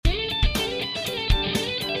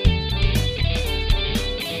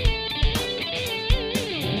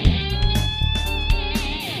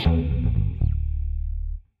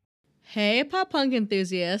Hey, pop punk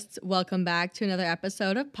enthusiasts. Welcome back to another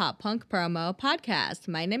episode of Pop Punk Promo Podcast.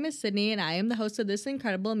 My name is Sydney, and I am the host of this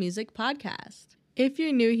incredible music podcast. If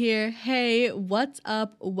you're new here, hey, what's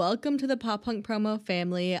up? Welcome to the Pop Punk Promo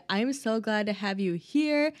family. I'm so glad to have you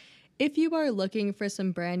here. If you are looking for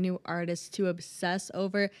some brand new artists to obsess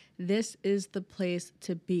over, this is the place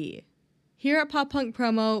to be. Here at Pop Punk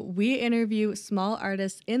Promo, we interview small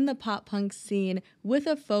artists in the pop punk scene with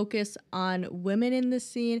a focus on women in the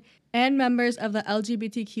scene and members of the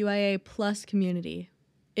LGBTQIA+ community.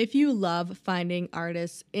 If you love finding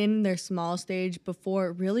artists in their small stage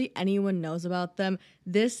before really anyone knows about them,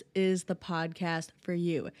 this is the podcast for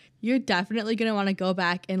you. You're definitely going to want to go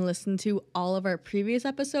back and listen to all of our previous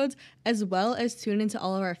episodes, as well as tune into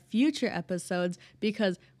all of our future episodes,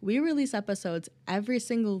 because we release episodes every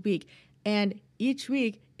single week. And each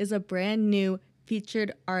week is a brand new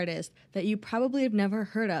featured artist that you probably have never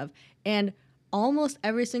heard of. And almost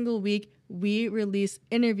every single week, we release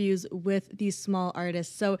interviews with these small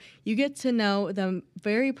artists. So you get to know them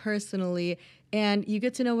very personally, and you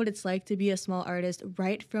get to know what it's like to be a small artist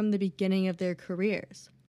right from the beginning of their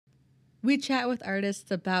careers. We chat with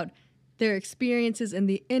artists about their experiences in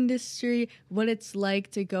the industry, what it's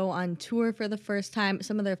like to go on tour for the first time,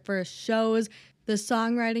 some of their first shows, the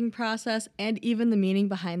songwriting process, and even the meaning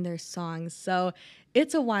behind their songs. So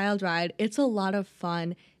it's a wild ride. It's a lot of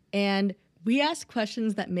fun. And we ask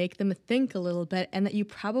questions that make them think a little bit and that you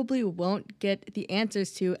probably won't get the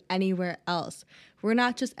answers to anywhere else. We're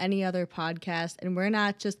not just any other podcast, and we're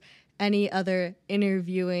not just any other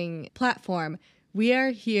interviewing platform. We are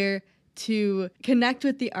here to connect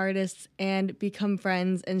with the artists and become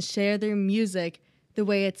friends and share their music the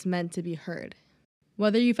way it's meant to be heard.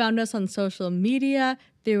 Whether you found us on social media,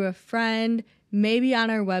 through a friend, maybe on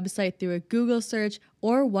our website through a Google search,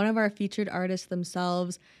 or one of our featured artists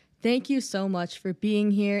themselves, thank you so much for being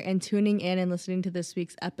here and tuning in and listening to this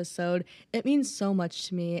week's episode. It means so much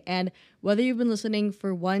to me. And whether you've been listening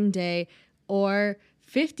for one day or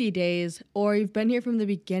 50 days, or you've been here from the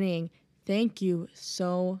beginning, thank you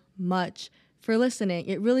so much for listening.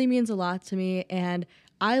 It really means a lot to me, and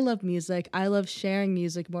I love music. I love sharing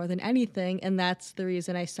music more than anything, and that's the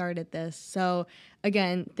reason I started this. So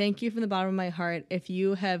again, thank you from the bottom of my heart. If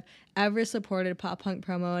you have ever supported Pop Punk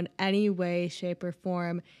Promo in any way, shape, or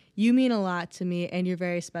form, you mean a lot to me, and you're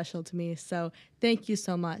very special to me. So thank you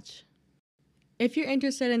so much. If you're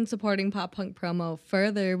interested in supporting Pop Punk Promo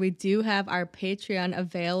further, we do have our Patreon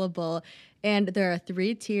available, and there are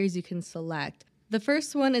 3 tiers you can select. The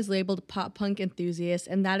first one is labeled Pop Punk Enthusiast,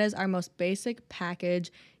 and that is our most basic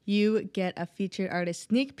package. You get a featured artist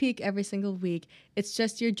sneak peek every single week. It's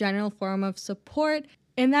just your general form of support,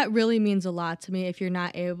 and that really means a lot to me. If you're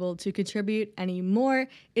not able to contribute any more,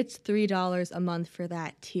 it's $3 a month for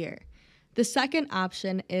that tier. The second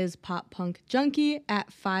option is Pop Punk Junkie at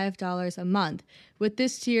 $5 a month. With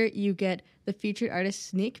this tier, you get the featured artist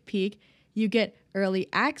sneak peek, you get early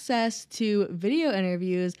access to video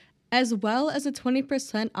interviews, as well as a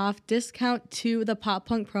 20% off discount to the Pop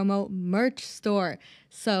Punk Promo merch store.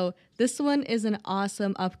 So this one is an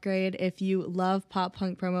awesome upgrade if you love Pop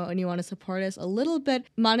Punk Promo and you want to support us a little bit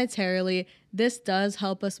monetarily. This does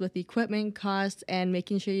help us with equipment costs and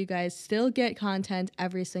making sure you guys still get content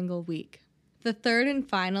every single week. The third and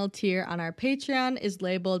final tier on our Patreon is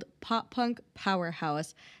labeled Pop Punk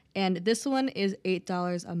Powerhouse, and this one is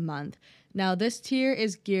 $8 a month. Now, this tier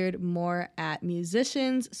is geared more at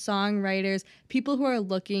musicians, songwriters, people who are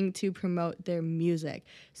looking to promote their music.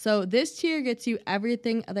 So this tier gets you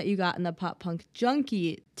everything that you got in the Pop Punk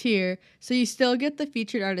Junkie tier. So you still get the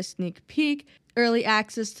featured artist sneak peek, early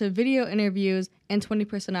access to video interviews, and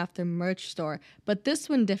 20% off their merch store. But this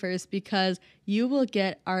one differs because you will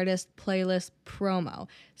get artist playlist promo.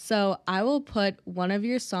 So I will put one of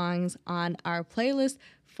your songs on our playlist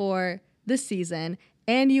for the season,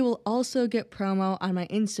 and you will also get promo on my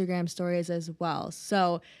Instagram stories as well.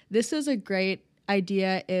 So this is a great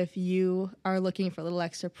idea if you are looking for a little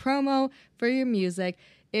extra promo for your music.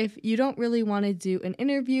 If you don't really want to do an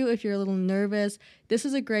interview, if you're a little nervous, this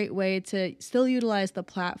is a great way to still utilize the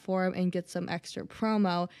platform and get some extra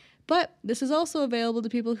promo. But this is also available to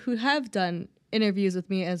people who have done interviews with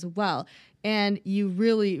me as well. And you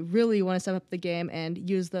really, really want to step up the game and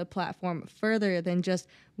use the platform further than just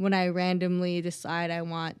when I randomly decide I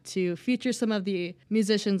want to feature some of the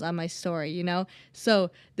musicians on my story, you know? So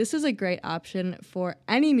this is a great option for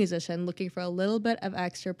any musician looking for a little bit of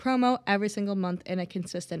extra promo every single month in a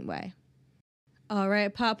consistent way. All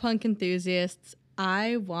right, pop punk enthusiasts,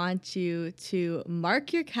 I want you to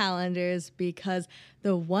mark your calendars because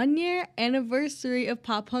the 1-year anniversary of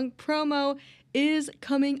Pop Punk Promo is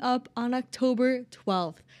coming up on October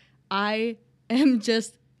 12th. I am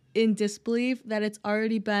just in disbelief that it's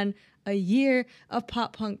already been a year of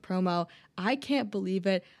pop punk promo. I can't believe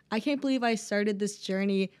it. I can't believe I started this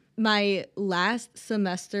journey my last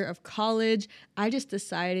semester of college. I just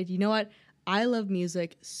decided, you know what? I love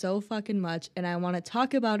music so fucking much and I want to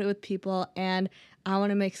talk about it with people and I want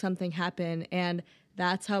to make something happen. And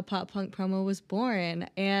that's how pop punk promo was born.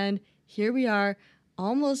 And here we are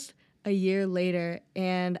almost a year later,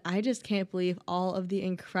 and I just can't believe all of the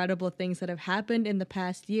incredible things that have happened in the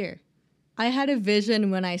past year. I had a vision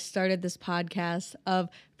when I started this podcast of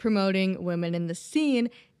promoting women in the scene,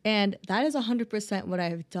 and that is 100% what I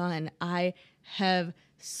have done. I have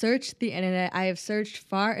searched the internet. I have searched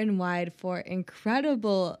far and wide for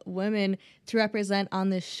incredible women to represent on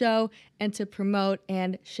this show and to promote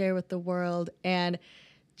and share with the world. And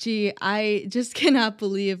gee, I just cannot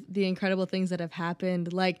believe the incredible things that have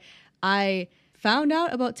happened. Like, I found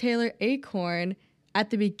out about Taylor Acorn at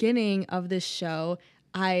the beginning of this show.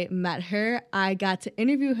 I met her, I got to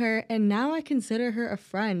interview her, and now I consider her a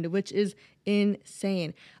friend, which is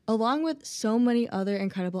insane. Along with so many other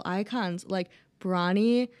incredible icons like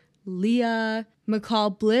Bronny, Leah,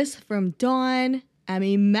 McCall Bliss from Dawn,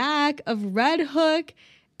 Emmy Mack of Red Hook,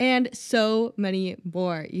 and so many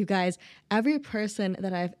more. You guys, every person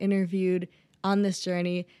that I've interviewed on this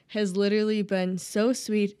journey has literally been so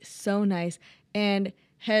sweet, so nice, and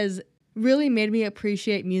has really made me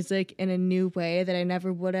appreciate music in a new way that I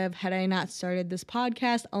never would have had I not started this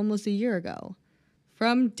podcast almost a year ago.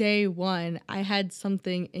 From day one, I had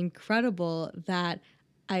something incredible that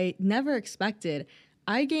I never expected.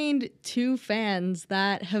 I gained 2 fans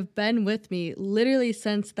that have been with me literally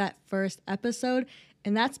since that first episode,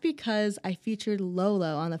 and that's because I featured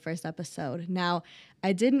Lolo on the first episode. Now,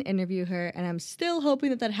 I didn't interview her, and I'm still hoping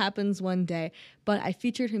that that happens one day, but I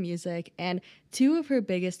featured her music, and 2 of her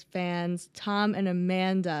biggest fans, Tom and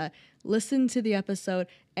Amanda, listened to the episode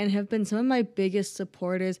and have been some of my biggest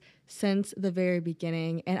supporters since the very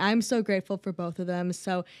beginning, and I'm so grateful for both of them.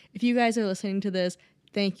 So if you guys are listening to this,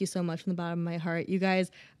 thank you so much from the bottom of my heart. You guys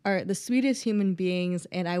are the sweetest human beings,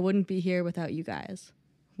 and I wouldn't be here without you guys.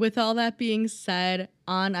 With all that being said,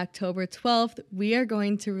 on October 12th, we are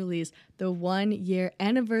going to release the 1-year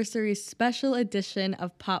anniversary special edition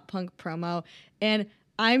of Pop Punk Promo, and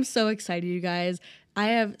I'm so excited, you guys. I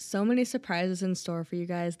have so many surprises in store for you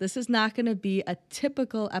guys. This is not going to be a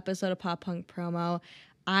typical episode of Pop Punk Promo.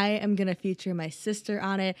 I am going to feature my sister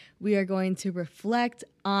on it. We are going to reflect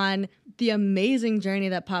on the amazing journey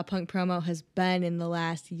that Pop Punk Promo has been in the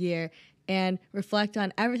last year and reflect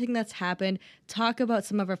on everything that's happened, talk about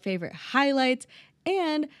some of our favorite highlights,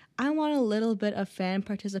 and I want a little bit of fan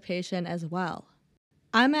participation as well.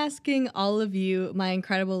 I'm asking all of you, my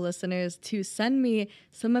incredible listeners, to send me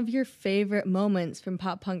some of your favorite moments from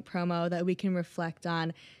Pop Punk Promo that we can reflect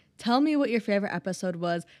on. Tell me what your favorite episode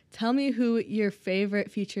was. Tell me who your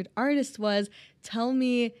favorite featured artist was. Tell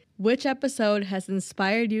me which episode has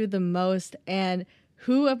inspired you the most and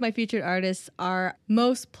who of my featured artists are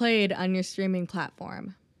most played on your streaming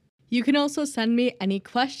platform. You can also send me any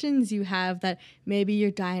questions you have that maybe you're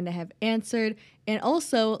dying to have answered. And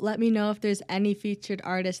also let me know if there's any featured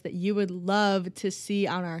artists that you would love to see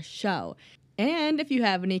on our show. And if you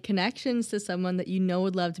have any connections to someone that you know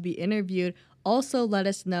would love to be interviewed, also let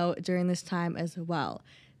us know during this time as well.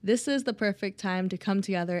 This is the perfect time to come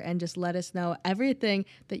together and just let us know everything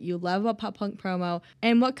that you love about Pop Punk Promo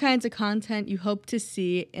and what kinds of content you hope to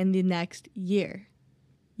see in the next year.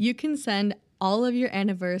 You can send all of your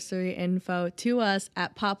anniversary info to us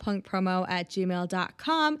at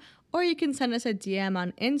poppunkpromo@gmail.com, or you can send us a DM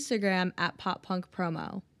on Instagram at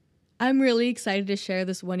poppunkpromo. I'm really excited to share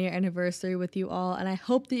this 1-year anniversary with you all, and I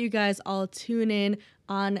hope that you guys all tune in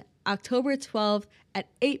on October 12th at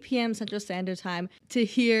 8 p.m. Central Standard Time to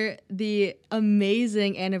hear the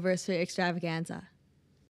amazing anniversary extravaganza.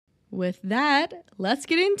 With that, let's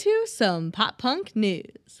get into some pop punk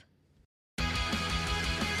news.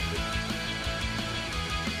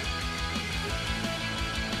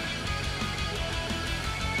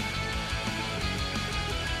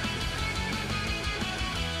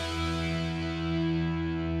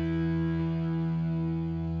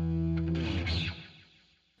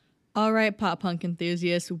 All right, pop punk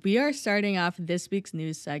enthusiasts, we are starting off this week's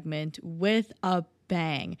news segment with a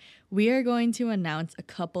bang. We are going to announce a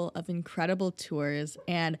couple of incredible tours,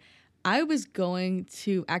 and I was going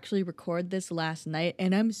to actually record this last night,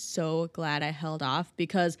 and I'm so glad I held off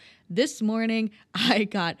because this morning I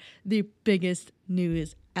got the biggest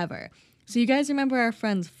news ever. So you guys remember our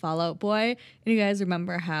friends Fall Out Boy? And you guys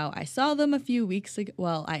remember how I saw them a few weeks ago?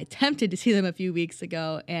 Well, I attempted to see them a few weeks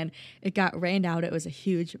ago and it got rained out. It was a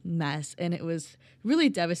huge mess and it was really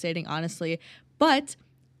devastating, honestly. But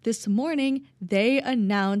this morning, they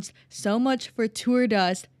announced So Much for Tour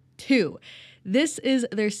Dust 2. This is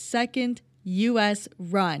their second US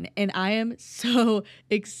run, and I am so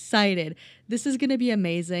excited. This is going to be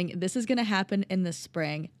amazing. This is going to happen in the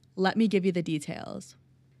spring. Let me give you the details.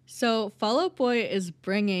 So Fall Out Boy is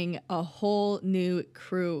bringing a whole new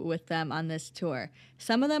crew with them on this tour.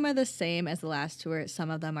 Some of them are the same as the last tour, some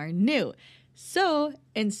of them are new. So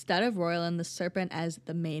instead of Royal and the Serpent as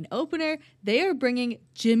the main opener, they are bringing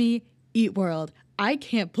Jimmy Eat World. I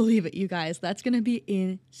can't believe it, you guys. That's going to be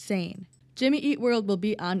insane. Jimmy Eat World will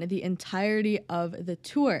be on the entirety of the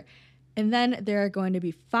tour. And then there are going to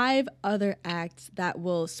be 5 other acts that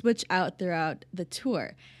will switch out throughout the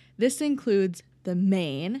tour. This includes The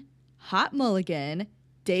Main, Hot Mulligan,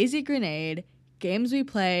 Daisy Grenade, Games We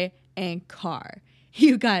Play, and Car.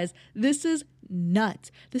 You guys, this is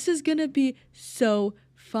nuts. This is going to be so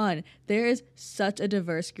fun. There is such a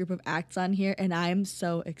diverse group of acts on here, and I'm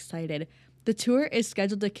so excited. The tour is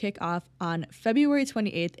scheduled to kick off on February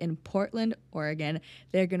 28th in Portland, Oregon.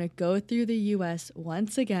 They're going to go through the U.S.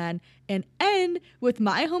 once again and end with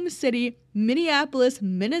my home city, Minneapolis,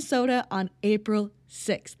 Minnesota, on April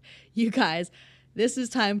 6th. You guys, this is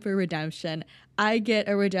time for redemption. I get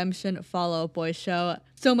a redemption Fall Out Boy show.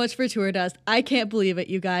 So much for Tour Dust. I can't believe it,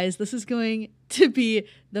 you guys. This is going to be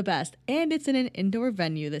the best. And it's in an indoor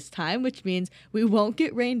venue this time, which means we won't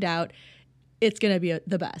get rained out. It's going to be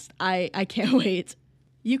the best. I can't wait.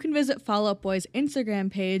 You can visit Fall Out Boy's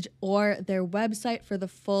Instagram page or their website for the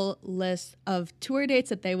full list of tour dates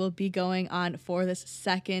that they will be going on for this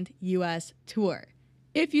second U.S. tour.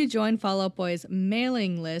 If you join Fall Out Boy's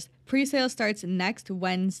mailing list, pre-sale starts next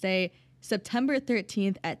Wednesday, September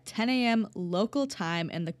 13th at 10 a.m. local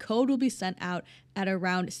time, and the code will be sent out at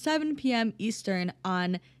around 7 p.m. Eastern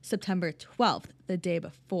on September 12th, the day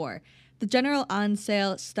before. The general on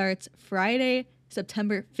sale starts Friday,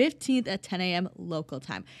 September 15th at 10 a.m. local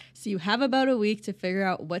time. So you have about a week to figure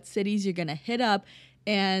out what cities you're going to hit up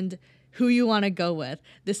and who you want to go with.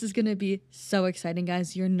 This is going to be so exciting,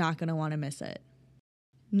 guys. You're not going to want to miss it.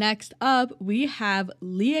 Next up, we have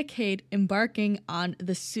Leah Kate embarking on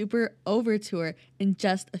the Super Over Tour in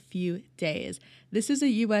just a few days. This is a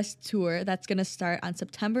U.S. tour that's going to start on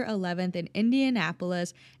September 11th in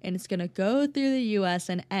Indianapolis, and it's going to go through the U.S.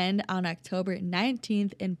 and end on October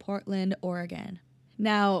 19th in Portland, Oregon.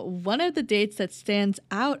 Now, one of the dates that stands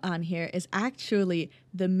out on here is actually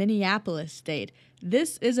the Minneapolis date.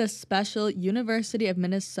 This is a special University of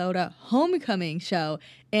Minnesota homecoming show,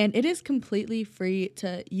 and it is completely free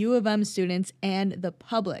to U of M students and the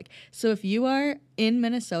public. So if you are in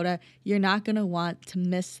Minnesota, you're not going to want to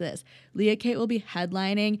miss this. Leah Kate will be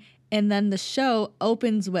headlining, and then the show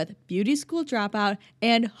opens with Beauty School Dropout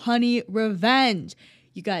and Honey Revenge.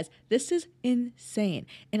 You guys, this is insane.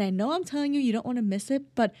 And I know I'm telling you, you don't want to miss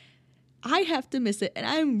it, but I have to miss it, and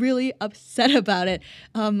I'm really upset about it.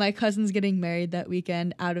 My cousin's getting married that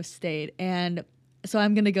weekend out of state, and so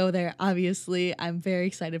I'm going to go there, obviously. I'm very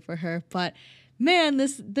excited for her, but man,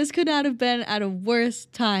 this could not have been at a worse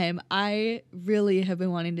time. I really have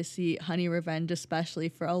been wanting to see Honey Revenge, especially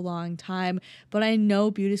for a long time, but I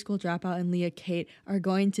know Beauty School Dropout and Leah Kate are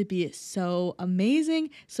going to be so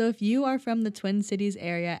amazing. So if you are from the Twin Cities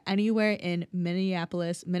area, anywhere in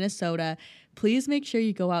Minneapolis, Minnesota, please make sure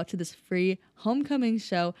you go out to this free homecoming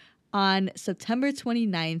show on September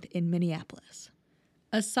 29th in Minneapolis.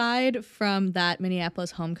 Aside from that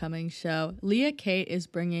Minneapolis homecoming show, Leah Kate is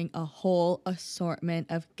bringing a whole assortment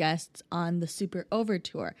of guests on the Super Over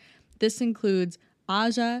Tour. This includes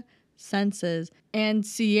Aja, Senses, and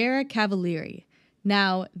Sierra Cavalieri.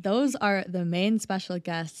 Now, those are the main special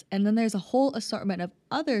guests, and then there's a whole assortment of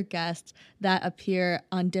other guests that appear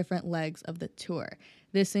on different legs of the tour.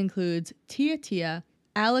 This includes Tia Tia,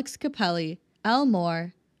 Alex Capelli, Elle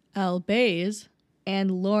Moore, Elle Bays,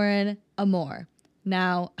 and Lauren Amore.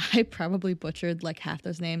 Now, I probably butchered like half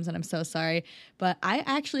those names, and I'm so sorry, but I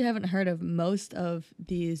actually haven't heard of most of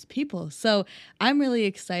these people. So I'm really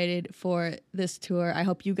excited for this tour. I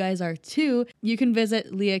hope you guys are too. You can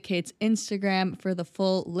visit Leah Kate's Instagram for the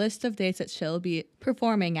full list of dates that she'll be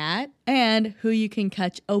performing at and who you can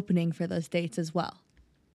catch opening for those dates as well.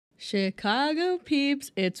 Chicago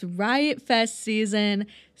peeps, it's Riot Fest season.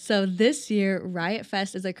 So this year, Riot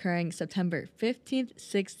Fest is occurring September 15th,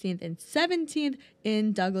 16th, and 17th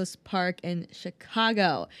in Douglas Park in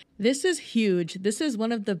Chicago. This is huge. This is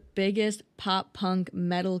one of the biggest pop punk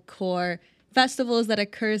metalcore festivals that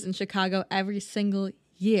occurs in Chicago every single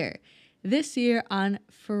year. This year on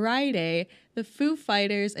Friday, the Foo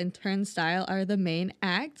Fighters and Turnstile are the main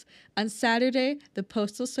acts. On Saturday, the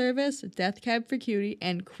Postal Service, Death Cab for Cutie,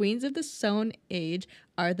 and Queens of the Stone Age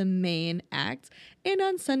are the main acts. And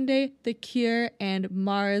on Sunday, The Cure and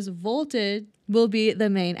Mars Voltage will be the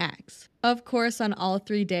main acts. Of course, on all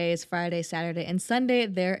 3 days, Friday, Saturday, and Sunday,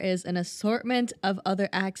 there is an assortment of other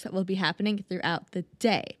acts that will be happening throughout the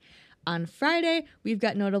day. On Friday, we've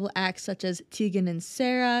got notable acts such as Tegan and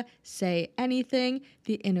Sarah, Say Anything,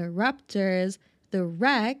 The Interrupters, The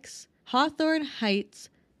Rex, Hawthorne Heights,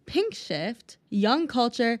 Pink Shift, Young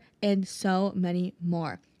Culture, and so many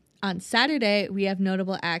more. On Saturday, we have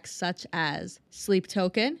notable acts such as Sleep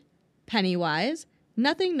Token, Pennywise,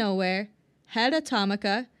 Nothing Nowhere, Head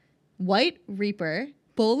Atomica, White Reaper,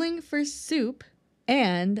 Bowling for Soup,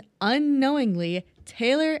 and unknowingly,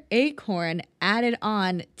 Taylor Acorn added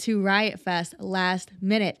on to Riot Fest last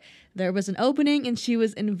minute. There was an opening and she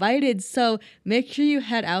was invited, so make sure you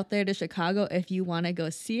head out there to Chicago if you want to go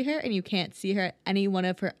see her and you can't see her at any one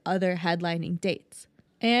of her other headlining dates.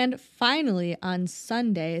 And finally, on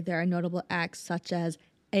Sunday, there are notable acts such as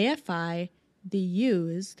AFI, The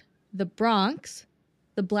Used, The Bronx,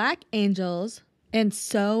 The Black Angels, and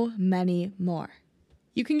so many more.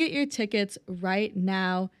 You can get your tickets right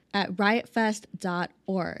now at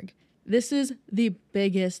riotfest.org. This is the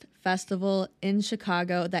biggest festival in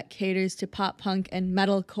Chicago that caters to pop punk and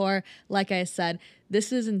metalcore. Like I said,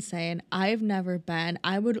 this is insane. I've never been.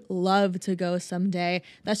 I would love to go someday.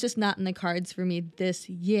 That's just not in the cards for me this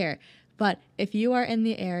year. But if you are in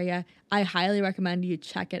the area, I highly recommend you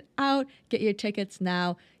check it out. Get your tickets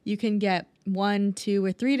now. You can get 1, 2,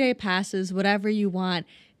 or 3 day passes, whatever you want.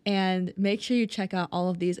 And make sure you check out all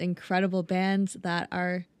of these incredible bands that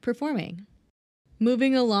are performing.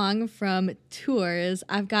 Moving along from tours,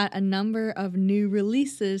 I've got a number of new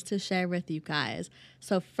releases to share with you guys.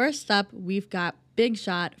 So first up, we've got Big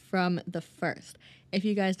Shot from The First. If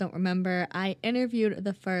you guys don't remember, I interviewed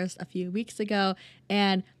The First a few weeks ago,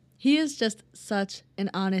 and he is just such an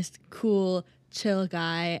honest, cool, chill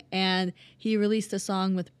guy, and he released a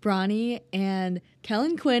song with Bronny and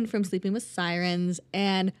Kellen Quinn from Sleeping with Sirens,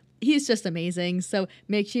 and he's just amazing. So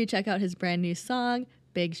make sure you check out his brand new song,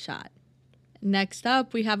 Big Shot. Next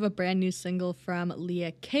up, we have a brand new single from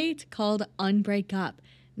Leah Kate called Unbreak Up.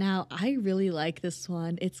 Now, I really like this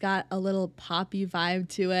one. It's got a little poppy vibe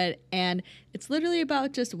to it, and it's literally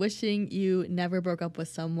about just wishing you never broke up with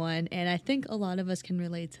someone, and I think a lot of us can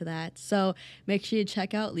relate to that. So make sure you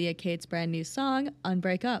check out Leah Kate's brand new song,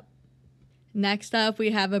 Unbreak Up. Next up,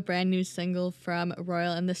 we have a brand new single from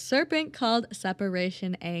Royal and the Serpent called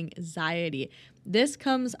Separation Anxiety. This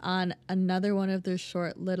comes on another one of their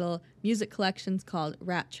short little music collections called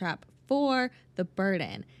Rat Trap 4, The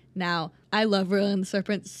Burden. Now, I love Royal and the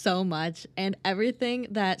Serpent so much, and everything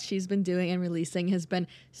that she's been doing and releasing has been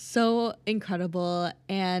so incredible,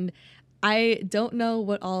 and I don't know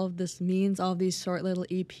what all of this means, all of these short little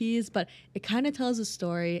EPs, but it kind of tells a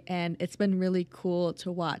story, and it's been really cool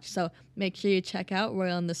to watch. So make sure you check out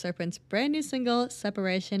Royal and the Serpent's brand new single,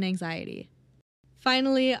 Separation Anxiety.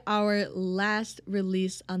 Finally, our last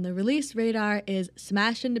release on the release radar is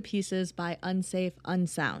Smashed into Pieces by Unsafe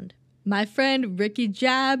Unsound. My friend Ricky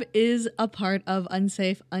Jab is a part of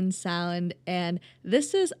Unsafe Unsound, and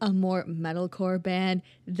this is a more metalcore band.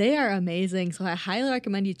 They are amazing, so I highly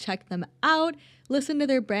recommend you check them out. Listen to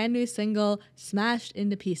their brand new single, Smashed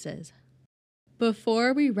into Pieces.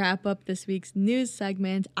 Before we wrap up this week's news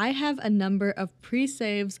segment, I have a number of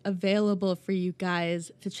pre-saves available for you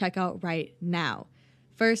guys to check out right now.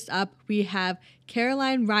 First up, we have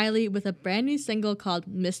Caroline Riley with a brand new single called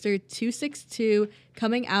Mr. 262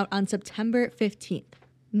 coming out on September 15th.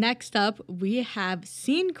 Next up, we have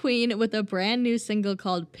Scene Queen with a brand new single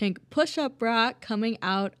called Pink Push-Up Bra coming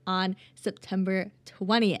out on September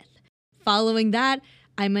 20th. Following that,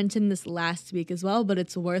 I mentioned this last week as well, but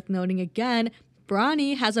it's worth noting again,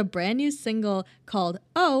 Bronny has a brand new single called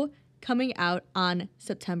Oh coming out on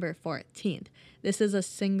September 14th. This is a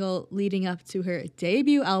single leading up to her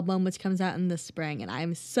debut album, which comes out in the spring, and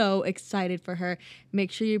I'm so excited for her.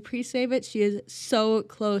 Make sure you pre-save it. She is so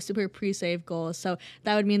close to her pre-save goal, so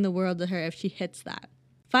that would mean the world to her if she hits that.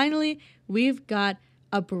 Finally, we've got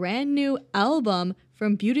a brand new album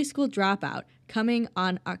from Beauty School Dropout coming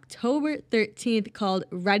on October 13th called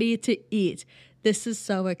Ready to Eat. This is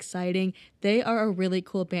so exciting. They are a really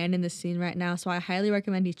cool band in the scene right now, so I highly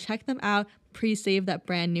recommend you check them out, pre-save that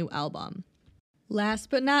brand new album. Last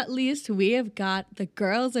but not least, we have got the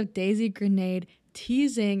Girls of Daisy Grenade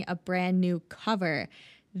teasing a brand new cover.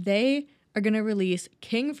 They are going to release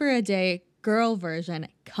King for a Day girl version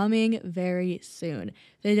coming very soon.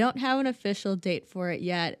 They don't have an official date for it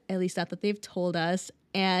yet, at least not that they've told us,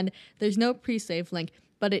 and there's no pre-save link,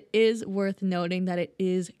 but it is worth noting that it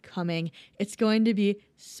is coming. It's going to be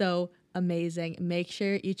so amazing. Make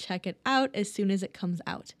sure you check it out as soon as it comes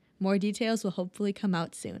out. More details will hopefully come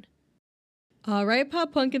out soon. All right,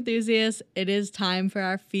 pop punk enthusiasts, it is time for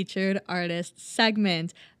our featured artist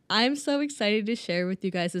segment. I'm so excited to share with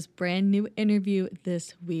you guys this brand new interview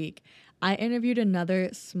this week. I interviewed another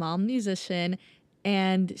small musician,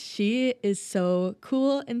 and she is so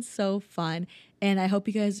cool and so fun, and I hope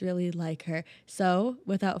you guys really like her. So,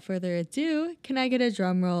 without further ado, can I get a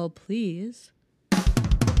drum roll, please?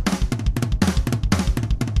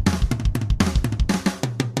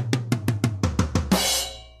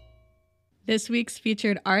 This week's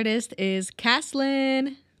featured artist is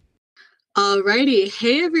Caslin. Alrighty.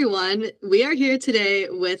 Hey everyone. We are here today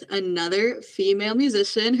with another female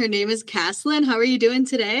musician. Her name is Caslin. How are you doing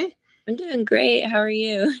today? I'm doing great. How are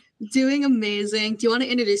you? Doing amazing. Do you want to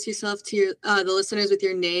introduce yourself to your the listeners with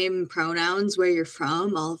your name, pronouns, where you're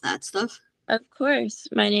from, all of that stuff? Of course.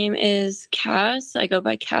 My name is Cass. I go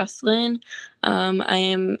by Caslin. I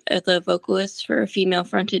am the vocalist for a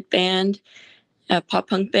female-fronted band, a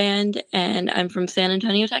pop-punk band, and I'm from San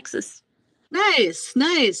Antonio, Texas. Nice,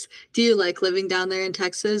 nice. Do you like living down there in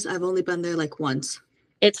Texas? I've only been there like once.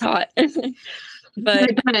 It's hot.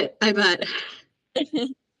 But I bet.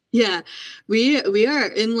 Yeah, we are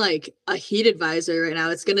in like a heat advisor right now.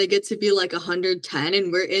 It's gonna get to be like 110,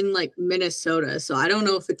 and we're in like Minnesota. So I don't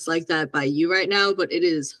know if it's like that by you right now, but it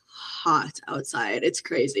is hot outside. It's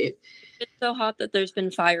crazy. It's so hot that there's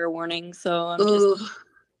been fire warnings. So I'm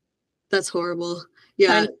that's horrible.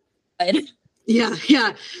 Yeah.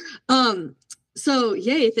 Yeah. So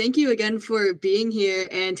yay, thank you again for being here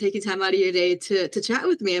and taking time out of your day to chat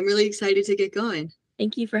with me. I'm really excited to get going.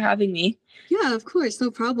 Thank you for having me. Yeah, of course, no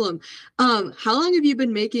problem. How long have you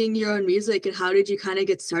been making your own music, and how did you kind of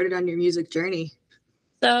get started on your music journey?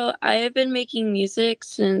 So I have been making music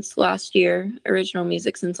since last year, original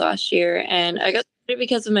music since last year, and I got started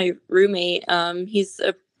because of my roommate. He's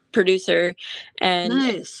a producer, and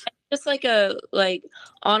nice. Just like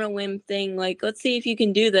on a whim thing, like let's see if you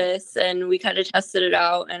can do this, and we kind of tested it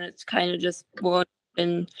out, and it's kind of just blown up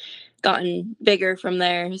and gotten bigger from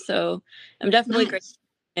there. So I'm definitely grateful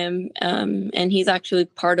for him, and he's actually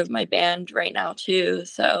part of my band right now too.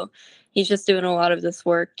 So he's just doing a lot of this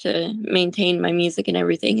work to maintain my music and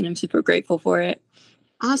everything, and I'm super grateful for it.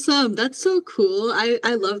 Awesome. That's so cool.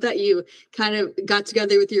 I love that you kind of got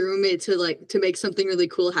together with your roommate to make something really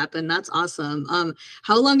cool happen. That's awesome.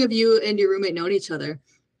 How long have you and your roommate known each other?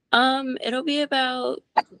 It'll be about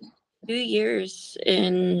 2 years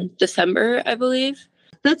in December, I believe.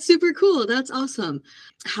 That's super cool. That's awesome.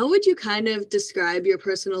 How would you kind of describe your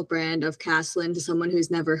personal brand of Caslin to someone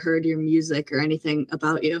who's never heard your music or anything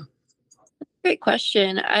about you? Great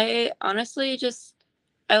question. I honestly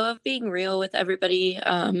I love being real with everybody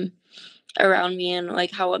around me and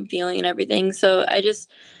like how I'm feeling and everything. So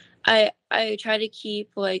I try to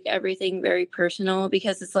keep like everything very personal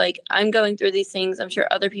because it's like I'm going through these things. I'm sure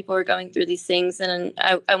other people are going through these things, and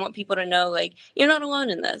I want people to know like you're not alone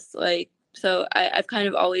in this. Like so I've kind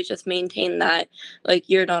of always just maintained that like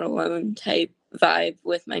you're not alone type vibe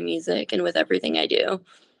with my music and with everything I do.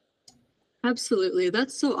 Absolutely.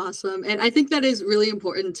 That's so awesome. And I think that is really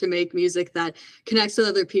important to make music that connects with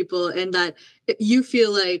other people and that you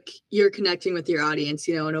feel like you're connecting with your audience,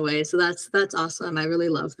 in a way. So that's awesome. I really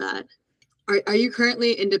love that. Are you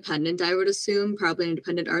currently independent, I would assume? Probably an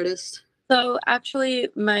independent artist? So actually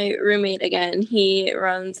my roommate, again, he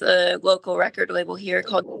runs a local record label here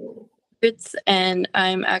called and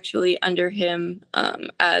I'm actually under him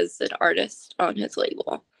as an artist on his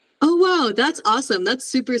label. Oh, wow. That's awesome. That's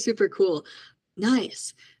super, super cool.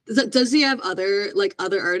 Nice. Does he have other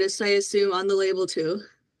artists, I assume, on the label too?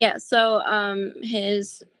 Yeah. So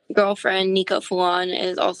his girlfriend, Nico Falon,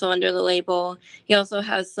 is also under the label. He also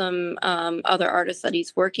has some other artists that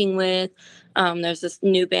he's working with. There's this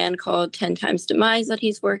new band called 10 Times Demise that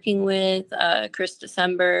he's working with, Chris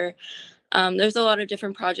December. There's a lot of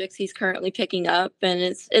different projects he's currently picking up, and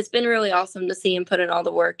it's been really awesome to see him put in all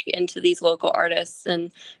the work into these local artists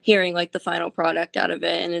and hearing like the final product out of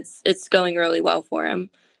it, and it's going really well for him.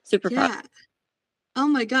 Super proud. Oh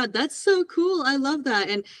my God, that's so cool. I love that.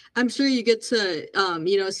 And I'm sure you get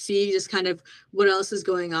to see just kind of what else is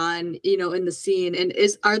going on, in the scene. And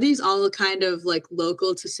are these all kind of like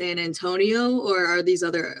local to San Antonio, or are these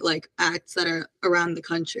other like acts that are around the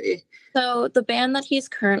country? So the band that he's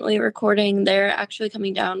currently recording, they're actually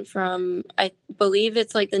coming down from, I believe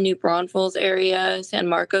it's like the New Braunfels area, San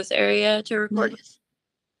Marcos area to record. Nice.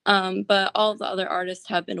 But all the other artists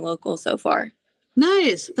have been local so far.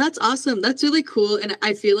 Nice. That's awesome. That's really cool. And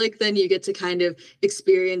I feel like then you get to kind of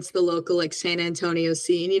experience the local like San Antonio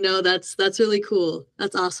scene, that's really cool.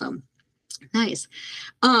 That's awesome. Nice.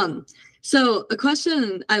 So a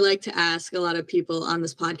question I like to ask a lot of people on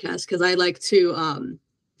this podcast, because I like to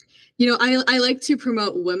I like to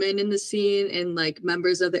promote women in the scene and like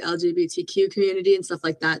members of the LGBTQ community and stuff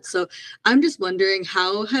like that. So I'm just wondering,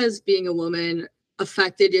 how has being a woman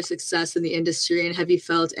affected your success in the industry, and have you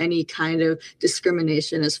felt any kind of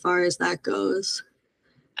discrimination as far as that goes?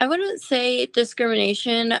 I wouldn't say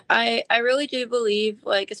discrimination. I really do believe,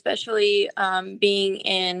 like, especially being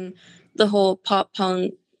in the whole pop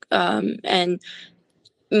punk and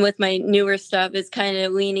with my newer stuff is kind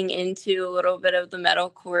of leaning into a little bit of the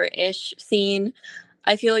metalcore-ish scene.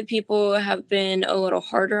 I feel like people have been a little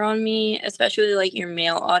harder on me, especially like your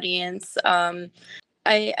male audience.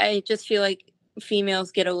 I just feel like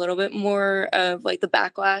females get a little bit more of like the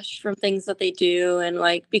backlash from things that they do, and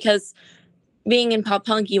like because being in pop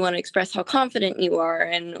punk, you want to express how confident you are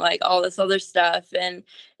and like all this other stuff, and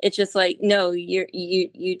it's just like, no,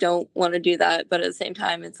 you don't want to do that, but at the same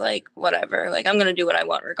time it's like, whatever, like I'm gonna do what I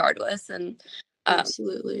want regardless. And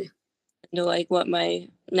Absolutely. to like what my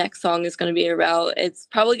next song is going to be about, it's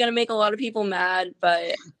probably going to make a lot of people mad,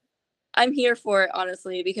 but I'm here for it,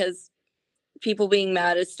 honestly, because people being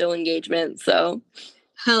mad is still engagement. So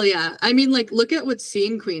Hell yeah. I mean, like, look at what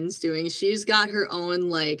Scene Queen's doing. She's got her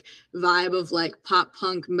own like vibe of like pop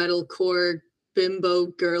punk, metalcore, bimbo,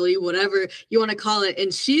 girly, whatever you want to call it.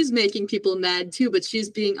 And she's making people mad too, but she's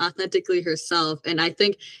being authentically herself. And I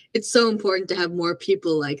think it's so important to have more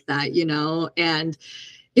people like that, And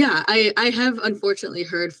yeah, I have unfortunately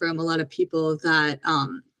heard from a lot of people that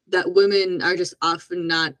that women are just often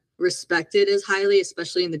not respected as highly,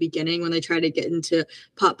 especially in the beginning when they try to get into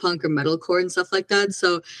pop punk or metalcore and stuff like that.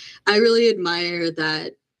 So I really admire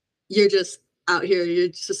that you're just out here, you're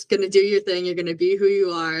just gonna do your thing, you're gonna be who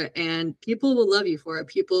you are, and people will love you for it.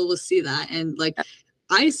 People will see that. And like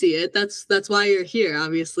I see it. That's why you're here,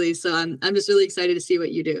 obviously. So I'm just really excited to see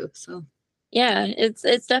what you do. So yeah,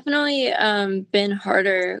 it's definitely been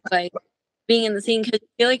harder, like being in the scene, because you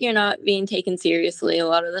feel like you're not being taken seriously a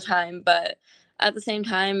lot of the time. But at the same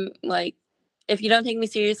time, like, if you don't take me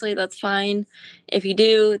seriously, that's fine. If you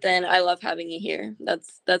do, then I love having you here.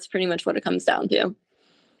 That's pretty much what it comes down to.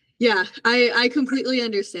 yeah, I completely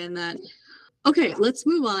understand that. Okay, let's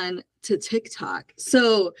move on to TikTok.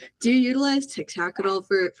 So, do you utilize TikTok at all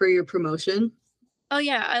for your promotion? Oh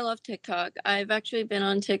yeah, I love TikTok. I've actually been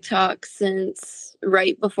on TikTok since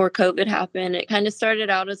right before COVID happened. It kind of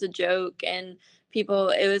started out as a joke, and it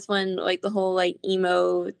was when like the whole like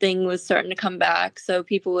emo thing was starting to come back, so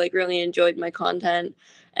people like really enjoyed my content,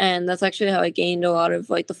 and that's actually how I gained a lot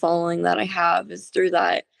of like the following that I have is through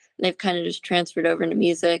that. And they've kind of just transferred over into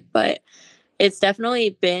music, but it's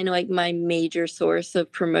definitely been like my major source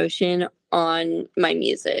of promotion on my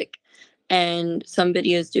music. And some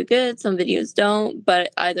videos do good, some videos don't,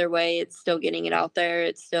 but either way, it's still getting it out there.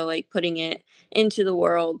 It's still like putting it into the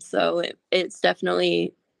world. So it's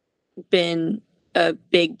definitely been a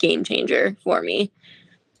big game changer for me.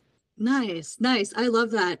 Nice, nice. I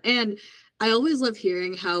love that. And I always love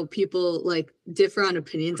hearing how people like differ on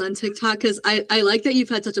opinions on TikTok, because I like that you've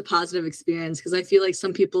had such a positive experience, because I feel like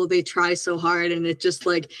some people they try so hard and it just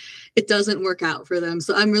like it doesn't work out for them.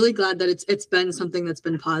 So I'm really glad that it's been something that's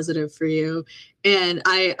been positive for you. And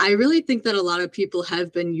I really think that a lot of people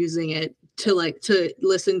have been using it to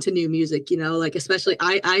listen to new music, like especially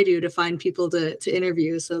I do, to find people to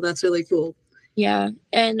interview. So that's really cool. Yeah,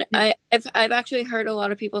 and I've actually heard a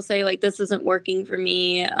lot of people say like this isn't working for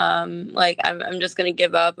me. Like I'm just gonna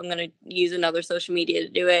give up. I'm gonna use another social media to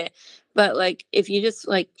do it. But like if you just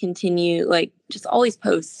like continue, like just always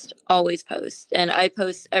post. And I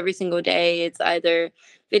post every single day. It's either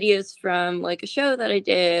videos from like a show that I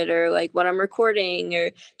did, or like what I'm recording,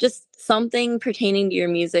 or just something pertaining to your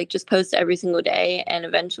music. Just post every single day, and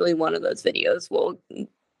eventually one of those videos will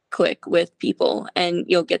click with people, and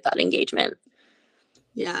you'll get that engagement.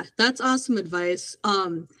 Yeah, that's awesome advice.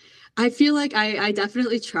 I feel like I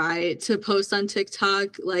definitely try to post on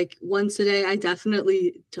TikTok like once a day. I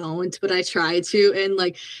definitely don't, but I try to. And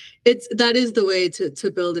like that is the way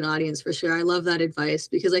to build an audience for sure. I love that advice,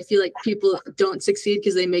 because I feel like people don't succeed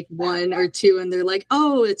because they make one or two and they're like,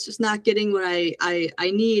 oh, it's just not getting what I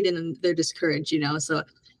need, and then they're discouraged. So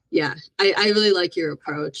yeah, I really like your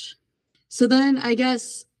approach. So then I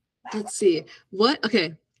guess let's see.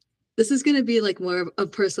 Okay, this is going to be like more of a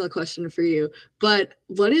personal question for you, but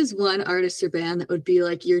what is one artist or band that would be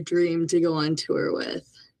like your dream to go on tour with?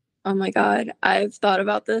 Oh my God, I've thought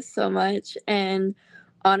about this so much. And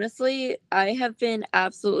Honestly, I have been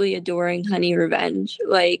absolutely adoring Honey Revenge.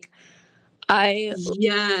 Like, I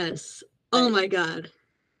Yes. Oh my God.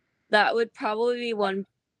 that would probably be one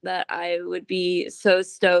that I would be so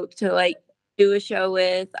stoked to like do a show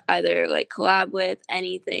with, either like collab with,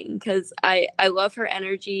 anything, because I love her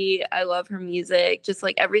energy, I love her music, just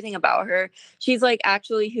like everything about her. She's like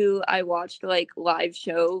actually who I watched like live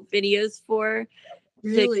show videos for to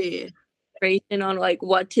Really? inspiration on like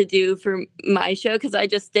what to do for my show, because I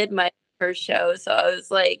just did my first show, so I was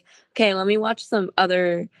like, okay, let me watch some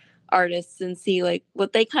other artists and see like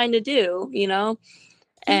what they kind of do, you know.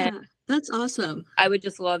 And Yeah, that's awesome. I would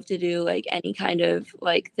just love to do like any kind of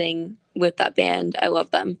like thing with that band. I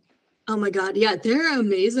love them. Oh my God. Yeah, they're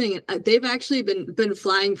amazing. They've actually been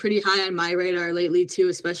flying pretty high on my radar lately too,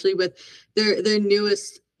 especially with their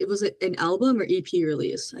newest, it was an album or EP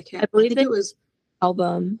release. I I believe think they it was.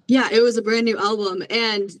 album. Yeah, it was a brand new album,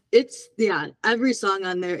 and it's, yeah, every song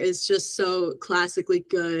on there is just so classically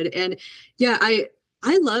good. And yeah,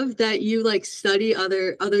 I love that you like study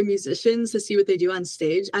other musicians to see what they do on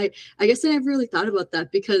stage. I guess I never really thought about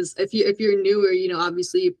that, because if you're newer,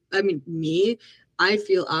 obviously, I mean, I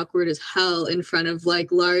feel awkward as hell in front of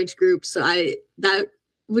like large groups. So I that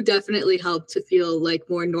would definitely help to feel like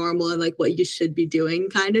more normal and like what you should be doing,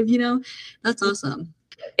 kind of. That's awesome.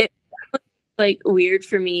 It was like weird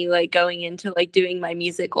for me like going into like doing my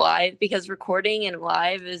music live, because recording and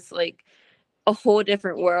live is like a whole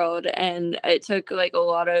different world, and it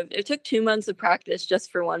took 2 months of practice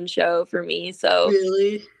just for one show for me. So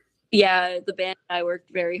Really? yeah, the band and I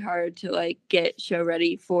worked very hard to like get show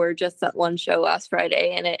ready for just that one show last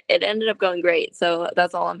Friday, and it ended up going great. So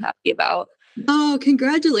that's all I'm happy about. Oh,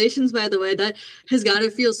 congratulations, by the way. That has got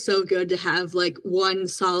to feel so good to have like one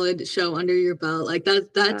solid show under your belt. Like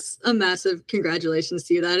that's a massive congratulations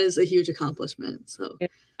to you. That is a huge accomplishment. So,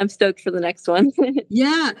 I'm stoked for the next one.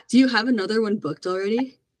 yeah. Do you have another one booked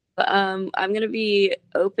already? I'm gonna be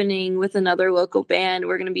opening with another local band.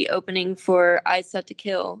 We're gonna be opening for I Set to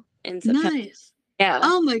Kill in September. Nice. Yeah,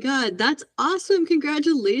 Oh my God, that's awesome.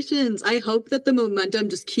 Congratulations. I hope that the momentum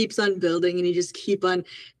just keeps on building and you just keep on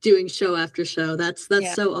doing show after show. That's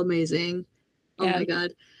yeah, so amazing. Oh yeah. my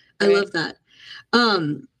God. I Right. love that.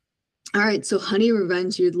 Um, All right, so Honey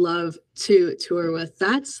Revenge you'd love to tour with.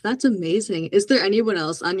 That's amazing. Is there anyone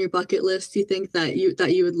else on your bucket list you think that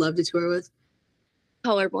you would love to tour with?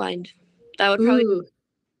 Colorblind. That would probably Ooh,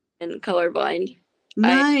 be in Colorblind.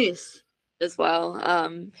 I nice. as well.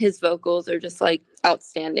 His vocals are just like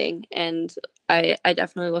outstanding, and I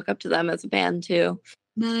definitely look up to them as a band too.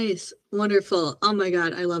 Nice. Wonderful. Oh my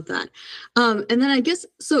God, I love that. And then I guess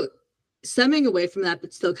so, stemming away from that,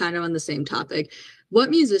 but still kind of on the same topic, what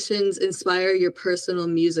musicians inspire your personal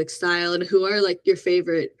music style, and who are like your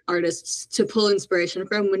favorite artists to pull inspiration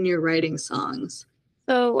from when you're writing songs?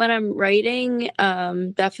 So when I'm writing,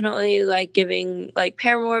 definitely like giving like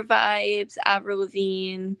Paramore vibes, Avril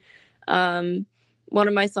Lavigne. Um, One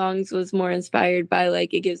of my songs was more inspired by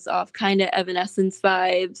like it gives off kind of Evanescence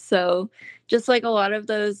vibes. So just like a lot of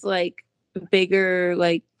those like bigger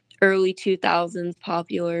like early 2000s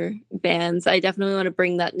popular bands. I definitely want to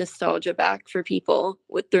bring that nostalgia back for people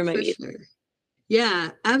with through my For music. sure.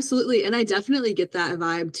 Yeah, absolutely. And I definitely get that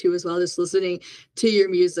vibe too as well, just listening to your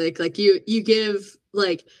music. Like you give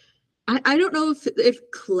like, I don't know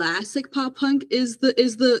if classic pop punk is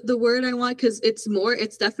the word I want, because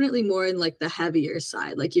it's definitely more in like the heavier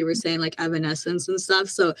side, like you were saying, like Evanescence and stuff.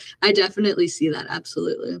 So I definitely see that,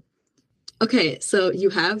 absolutely. Okay, so you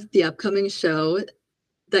have the upcoming show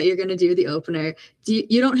that you're gonna do, the opener.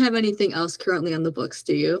 You don't have anything else currently on the books,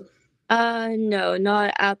 do you? No,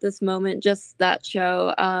 not at this moment, just that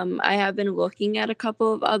show. I have been looking at a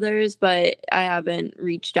couple of others, but I haven't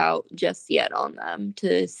reached out just yet on them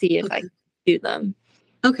to see if I Okay. can do them.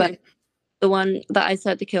 But Okay. the one that I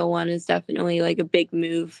Set to Kill one is definitely like a big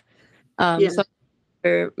move. Yeah.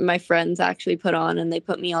 So my friends actually put on, and they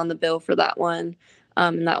put me on the bill for that one.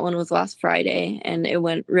 And that one was last Friday, and it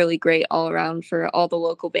went really great all around for all the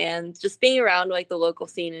local bands. Just being around like the local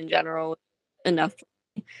scene in general was enough,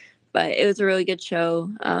 but it was a really good show.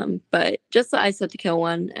 But just the I Set to Kill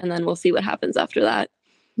one, and then we'll see what happens after that.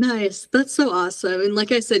 Nice. That's so awesome. And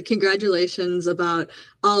like I said, congratulations about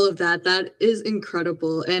all of that. That is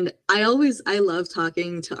incredible. And I love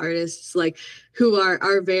talking to artists like who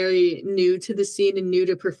are very new to the scene and new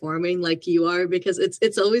to performing like you are, because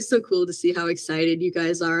it's always so cool to see how excited you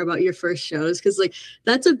guys are about your first shows, because like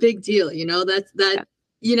that's a big deal, that Yeah.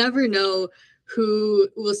 you never know who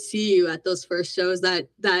will see you at those first shows that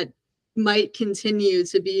might continue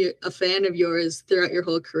to be a fan of yours throughout your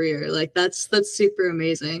whole career. Like that's super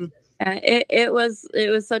amazing. Yeah, it was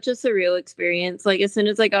such a surreal experience. Like as soon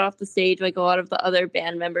as I got off the stage, like a lot of the other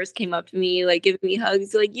band members came up to me, like giving me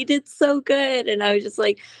hugs, like you did so good, and I was just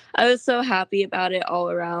like, I was so happy about it all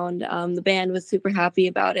around. The band was super happy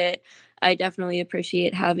about it. I definitely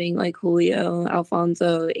appreciate having like Julio,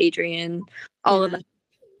 Alfonso, Adrian, all of Yeah.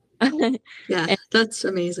 that. Yeah, And that's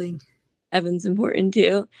amazing. Evan's important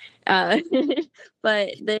too. Uh,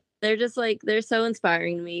 but they're just like they're so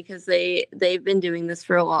inspiring to me because they've been doing this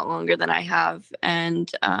for a lot longer than I have, and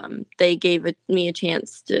they gave me a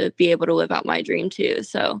chance to be able to live out my dream too.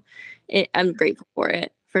 So I'm grateful for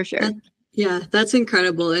it for sure. Yeah, that's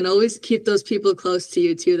incredible. And always keep those people close to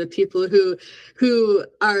you too. The people who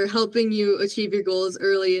are helping you achieve your goals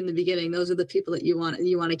early in the beginning. Those are the people that you want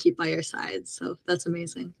to keep by your side. So that's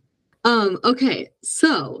amazing. Okay,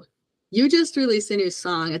 so you just released a new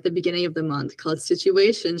song at the beginning of the month called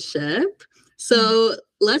Situationship. So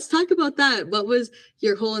let's talk about that. What was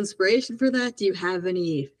your whole inspiration for that? Do you have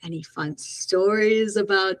any fun stories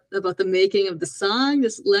about the making of the song?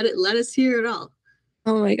 Just let us hear it all.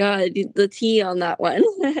 Oh my God, the tea on that one.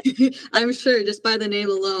 I'm sure just by the name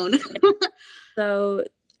alone. So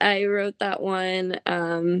I wrote that one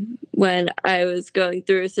when I was going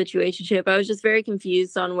through a situationship. I was just very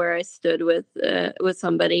confused on where I stood with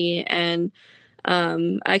somebody, and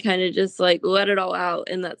I kind of just like let it all out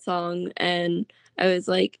in that song. And I was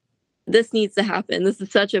like, this needs to happen. This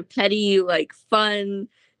is such a petty, like fun,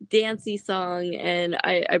 dancey song. And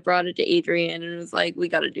I brought it to Adrian and was like, we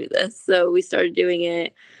got to do this. So we started doing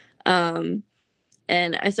it.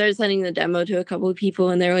 And I started sending the demo to a couple of people,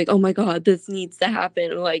 and they're like, oh my God, this needs to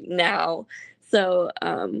happen like now. So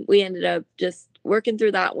we ended up just working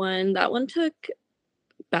through that one. That one took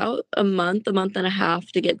about a month and a half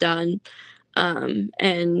to get done.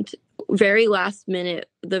 And very last minute,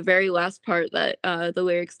 the very last part that the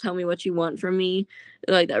lyrics tell me what you want from me,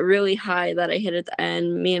 like that really high that I hit at the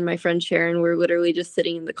end, me and my friend Sharon were literally just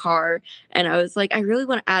sitting in the car, and I was like, I really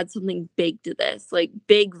want to add something big to this, like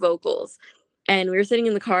big vocals. And we were sitting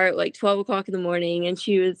in the car at like 12 o'clock in the morning, and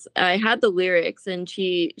I had the lyrics, and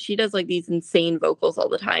she does like these insane vocals all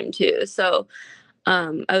the time too. So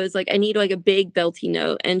I was like, I need like a big belty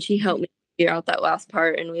note, and she helped me figure out that last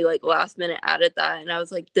part, and we like last minute added that, and I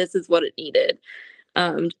was like, this is what it needed.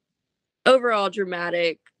 Overall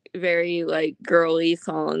dramatic, very like girly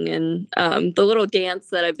song, and the little dance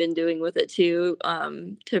that I've been doing with it too,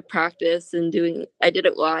 to practice and doing, I did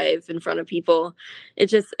it live in front of people.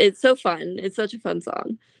 It's so fun. It's such a fun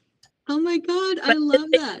song. Oh my God, I love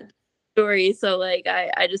that. Story. So like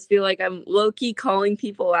I just feel like I'm low-key calling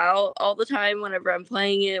people out all the time whenever I'm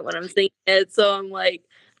playing it, when I'm singing it. So I'm like,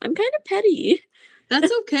 I'm kind of petty.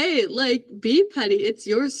 That's okay. Like, be petty. It's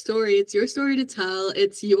your story. It's your story to tell.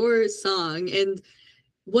 It's your song. And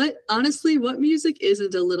what music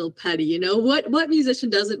isn't a little petty? You know, what musician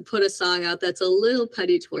doesn't put a song out that's a little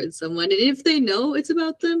petty towards someone? And if they know it's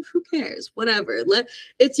about them, who cares? Whatever.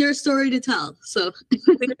 It's your story to tell. So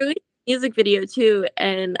We released a music video too,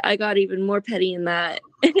 and I got even more petty in that.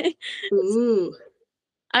 ooh,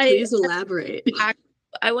 please elaborate.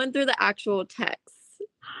 I went through the actual text,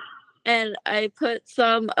 and I put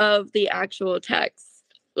some of the actual text,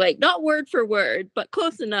 like not word for word, but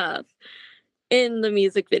close enough, in the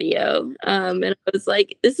music video. And I was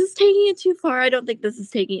like, this is taking it too far. I don't think this is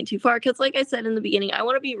taking it too far. Because like I said in the beginning, I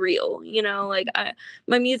want to be real, you know, like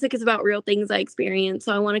my music is about real things I experience.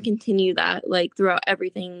 So I want to continue that like throughout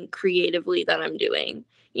everything creatively that I'm doing,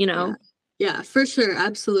 you know? Yeah, for sure,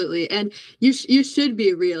 absolutely. And you should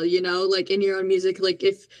be real, you know, like in your own music. Like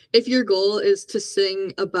if your goal is to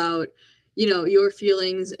sing about, you know, your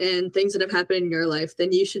feelings and things that have happened in your life,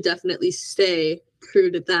 then you should definitely stay true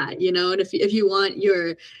to that, you know. And if you want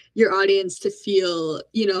your audience to feel,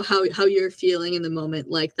 you know, how you're feeling in the moment,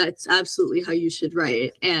 like that's absolutely how you should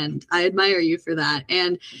write. And I admire you for that.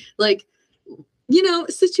 And like, you know,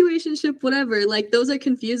 situationship, whatever, like those are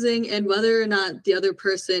confusing, and whether or not the other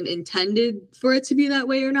person intended for it to be that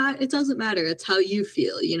way or not, it doesn't matter. It's how you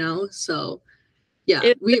feel, you know. So yeah,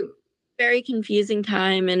 It was a very confusing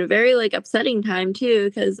time, and a very like upsetting time too,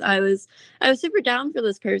 because I was super down for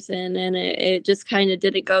this person, and it just kind of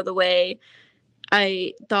didn't go the way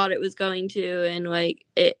I thought it was going to. And like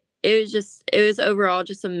it was overall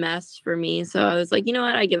just a mess for me. So I was like, you know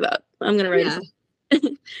what, I give up. I'm gonna write a song.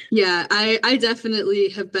 Yeah, I definitely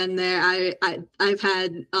have been there. I've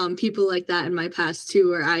had people like that in my past too,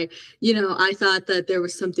 where I thought that there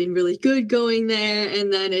was something really good going there,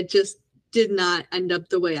 and then it just did not end up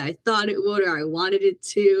the way I thought it would or I wanted it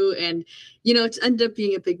to. And, you know, it ended up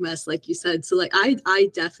being a big mess, like you said. So like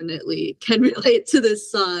I definitely can relate to this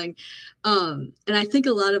song. And I think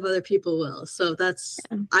a lot of other people will. So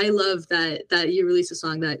I love that you release a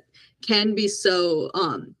song that can be so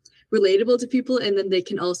relatable to people, and then they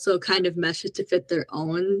can also kind of mesh it to fit their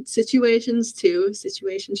own situations too,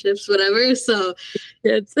 situationships, whatever. So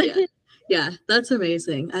yeah, that's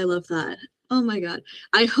amazing. I love that. Oh my God.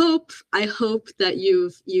 I hope that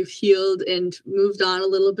you've healed and moved on a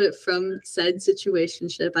little bit from said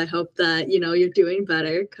situationship. I hope that, you know, you're doing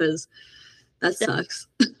better, because that sucks.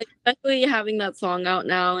 Especially having that song out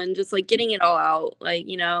now and just like getting it all out. Like,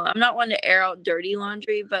 you know, I'm not one to air out dirty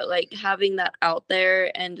laundry, but like having that out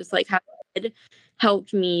there and just like having it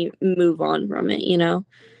helped me move on from it, you know?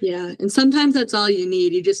 Yeah, and sometimes that's all you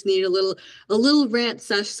need. You just need a little rant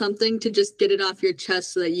sesh, something to just get it off your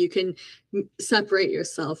chest so that you can separate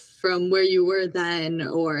yourself from where you were then,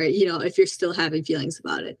 or, you know, if you're still having feelings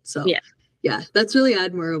about it. So yeah, that's really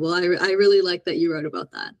admirable. I really like that you wrote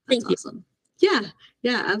about that. That's awesome.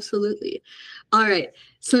 Yeah, absolutely. All right.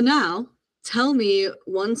 So now tell me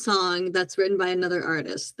one song that's written by another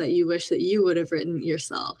artist that you wish that you would have written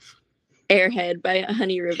yourself. Airhead by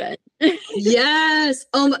Honey Revenge. Yes.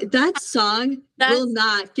 That song will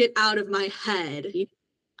not get out of my head.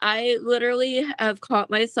 I literally have caught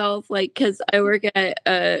myself, like, because I work at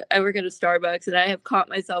a Starbucks, and I have caught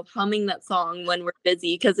myself humming that song when we're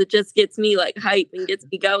busy, because it just gets me like hype and gets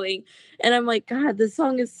me going. And I'm like, God, this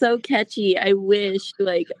song is so catchy. I wish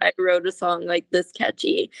like I wrote a song like this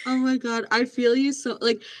catchy. Oh my God, I feel you so.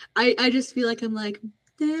 Like I just feel like I'm like,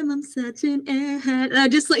 damn, I'm such an airhead. And I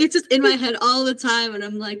just like, it's just in my head all the time. And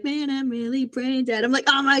I'm like, man, I'm really brain dead. I'm like,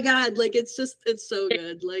 oh my God, like it's so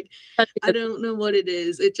good. Like, I don't know what it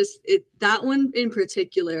is. That one in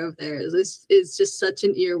particular of theirs is just such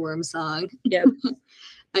an earworm song. Yeah.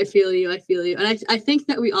 I feel you. And I think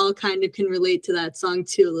that we all kind of can relate to that song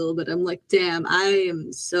too a little bit. I'm like, damn, I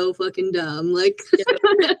am so fucking dumb. Like,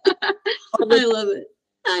 I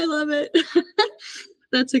love it.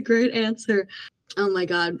 That's a great answer. Oh my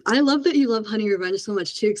God. I love that you love Honey Revenge so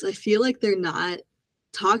much too, because I feel like they're not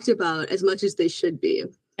talked about as much as they should be.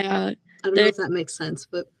 Yeah. I don't know if that makes sense,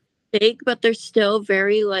 but big, but they're still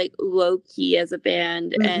very like low key as a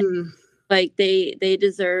band. And like they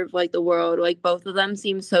deserve like the world. Like both of them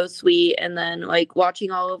seem so sweet. And then like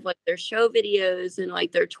watching all of like their show videos and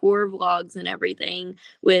like their tour vlogs and everything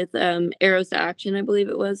with Arrows to Action, I believe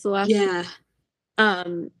it was the last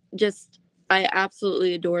one. Just I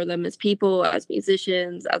absolutely adore them as people, as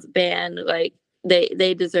musicians, as a band. Like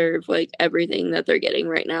they deserve like everything that they're getting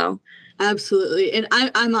right now. Absolutely. And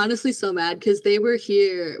I'm honestly so mad because they were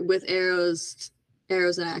here with Arrows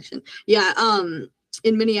in Action. Yeah,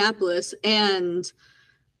 in Minneapolis, and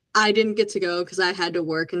I didn't get to go because I had to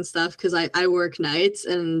work and stuff, because I work nights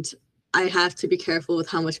and I have to be careful with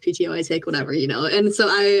how much PTO I take, whatever, you know. And so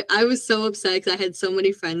I was so upset because I had so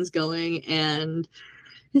many friends going, and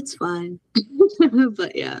it's fine.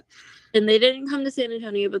 But yeah. And they didn't come to San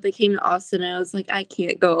Antonio, but they came to Austin. And I was like, I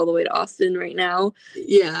can't go all the way to Austin right now.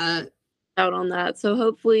 Yeah. Out on that. So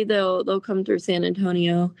hopefully they'll come through San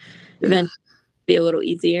Antonio eventually. Be a little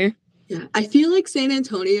easier. Yeah. I feel like San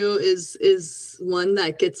Antonio is one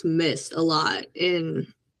that gets missed a lot in.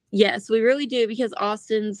 Yes, we really do, because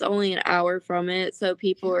Austin's only an hour from it. So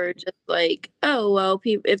people are just like, oh, well,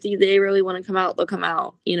 if they really want to come out, they'll come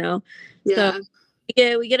out, you know? Yeah.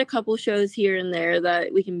 So we get a couple shows here and there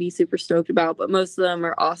that we can be super stoked about, but most of them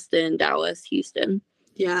are Austin, Dallas, Houston.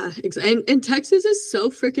 Yeah, and Texas is so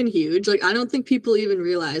freaking huge. Like, I don't think people even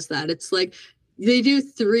realize that. It's like they do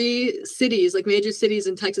 3 cities, like major cities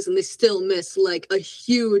in Texas, and they still miss like a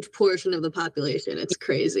huge portion of the population. It's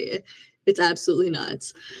crazy. It's absolutely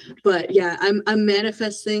nuts. But yeah, I'm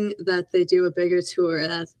manifesting that they do a bigger tour,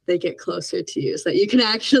 that they get closer to you so that you can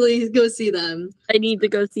actually go see them. I need to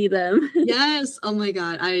go see them. Yes. Oh my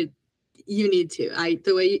God. You need to.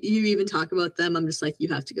 The way you even talk about them, I'm just like, you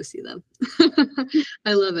have to go see them.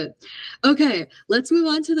 I love it. Okay, let's move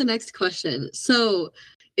on to the next question. So,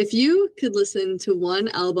 if you could listen to one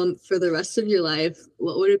album for the rest of your life,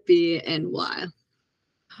 what would it be and why?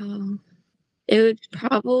 It would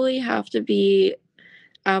probably have to be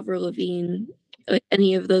Avril Lavigne, like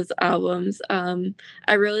any of those albums.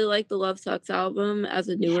 I really like the Love Sucks album as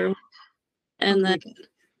a newer one. And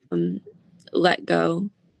then Let Go.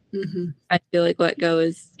 I feel like Let Go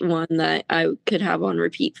is one that I could have on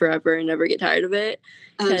repeat forever and never get tired of it.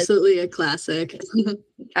 Absolutely a classic.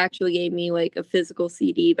 Actually gave me like a physical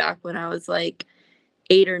CD back when I was like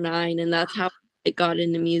 8 or 9, and that's how I got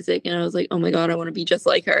into music. And I was like, oh my God, I want to be just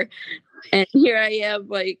like her. And here I am,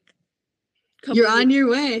 like You're on your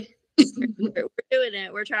way. We're doing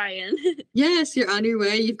it. We're trying. Yes, you're on your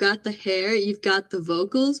way. You've got the hair, you've got the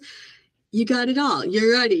vocals, you got it all.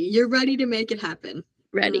 You're ready. You're ready to make it happen.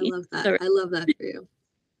 Ready. I love that. I love that for you.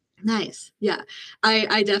 Nice. Yeah.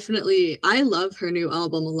 I love her new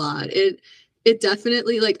album a lot. It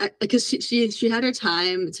definitely, like, because she had her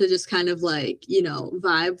time to just kind of, like, you know,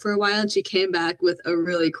 vibe for a while, and she came back with a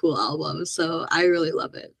really cool album. So I really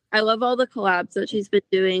love it. I love all the collabs that she's been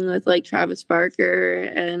doing with like Travis Barker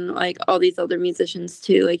and like all these other musicians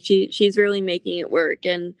too. Like she's really making it work,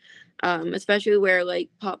 and especially where like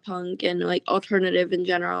pop punk and like alternative in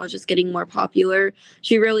general is just getting more popular.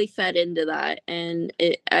 She really fed into that, and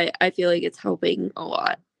I feel like it's helping a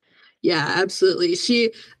lot. Yeah, absolutely.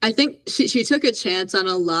 I think she took a chance on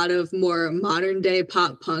a lot of more modern day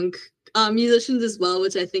pop punk musicians as well,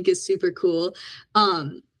 which I think is super cool.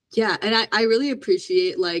 Yeah, and I really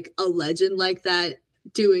appreciate like a legend like that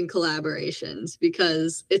doing collaborations,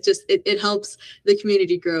 because it helps the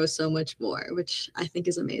community grow so much more, which I think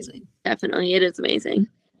is amazing. Definitely, it is amazing.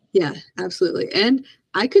 Yeah, absolutely. And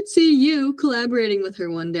I could see you collaborating with her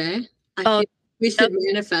one day. I feel we should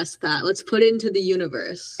manifest that. Let's put it into the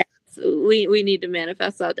universe. We need to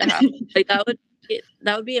manifest that to happen. Like that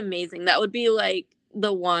would be amazing. That would be like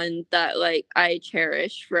the one that like I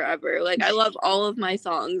cherish forever. Like I love all of my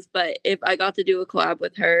songs, but if I got to do a collab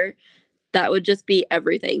with her, that would just be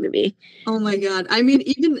everything to me. Oh my God. I mean,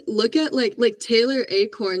 even look at like Taylor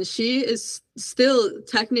Acorn. She is still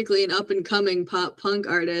technically an up and coming pop punk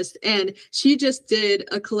artist, and she just did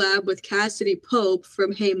a collab with Cassidy Pope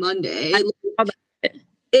from Hey Monday.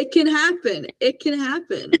 It can happen. It can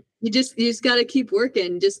happen. You just got to keep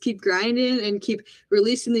working, just keep grinding, and keep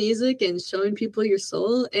releasing the music and showing people your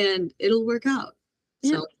soul, and it'll work out.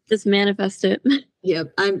 Yeah, so just manifest it.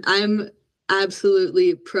 Yep. I'm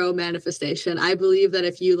absolutely pro manifestation. I believe that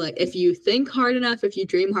if you think hard enough, if you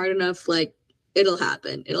dream hard enough, like it'll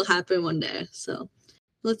happen. It'll happen one day. So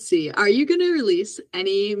let's see. Are you going to release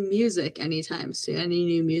any music anytime soon? Any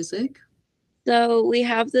new music? So we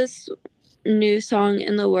have this new song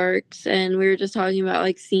in the works, and we were just talking about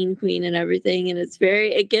like Scene Queen and everything, and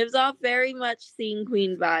it gives off very much Scene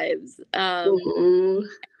Queen vibes.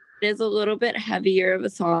 It is a little bit heavier of a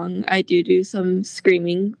song. I do some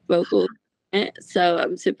screaming vocals, so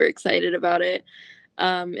I'm super excited about it.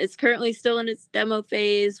 It's currently still in its demo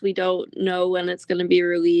phase. We don't know when it's going to be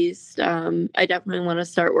released. I definitely want to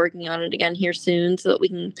start working on it again here soon so that we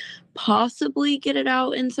can possibly get it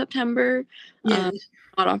out in September, not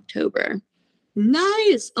October.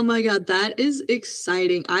 Nice. Oh my God, that is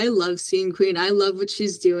exciting. I love Scene Queen. I love what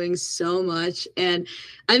she's doing so much. And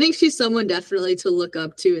I think she's someone definitely to look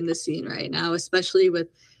up to in the scene right now, especially with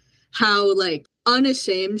how like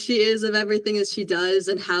unashamed she is of everything that she does,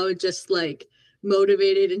 and how just like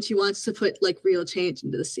motivated, and she wants to put like real change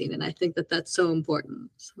into the scene. And I think that that's so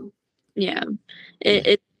important. So yeah,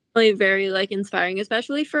 it's really very like inspiring,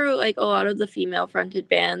 especially for like a lot of the female fronted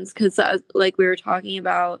bands, because like we were talking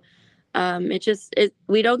about,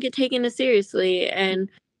 we don't get taken as seriously, and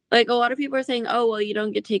like a lot of people are saying, oh well, you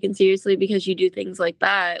don't get taken seriously because you do things like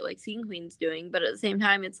that, like Scene Queen's doing, but at the same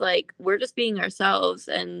time it's like we're just being ourselves,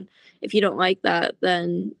 and if you don't like that,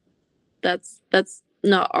 then that's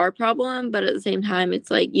not our problem, but at the same time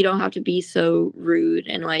it's like you don't have to be so rude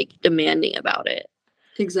and like demanding about it.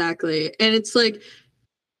 Exactly. And it's like,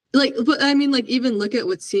 but I mean, like, even look at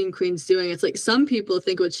what Scene Queen's doing. It's like some people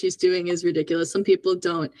think what she's doing is ridiculous. Some people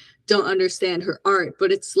don't understand her art,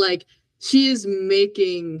 but it's like she is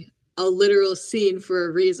making a literal scene for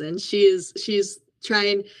a reason. She's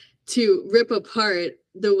trying to rip apart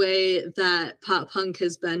the way that pop punk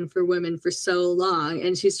has been for women for so long,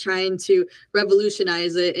 and she's trying to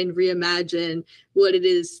revolutionize it and reimagine what it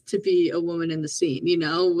is to be a woman in the scene, you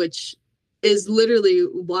know, which is literally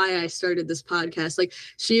why I started this podcast. Like,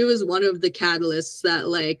 she was one of the catalysts that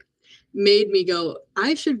like made me go,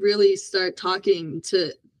 I should really start talking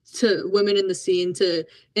to women in the scene, to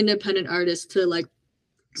independent artists, to like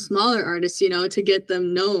smaller artists, you know, to get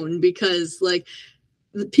them known, because like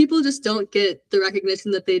people just don't get the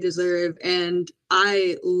recognition that they deserve. And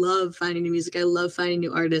I love finding new music. I love finding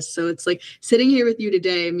new artists. So it's like sitting here with you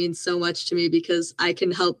today means so much to me, because I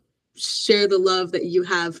can help share the love that you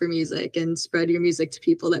have for music and spread your music to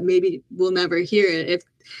people that maybe will never hear it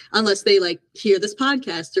unless they like hear this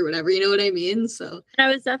podcast or whatever, you know what I mean? So I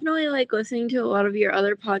was definitely like listening to a lot of your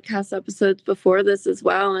other podcast episodes before this as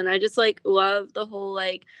well, and I just like love the whole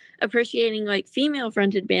like appreciating like female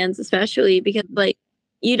fronted bands, especially because like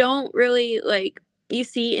you don't really like you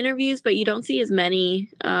see interviews, but you don't see as many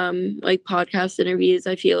like podcast interviews,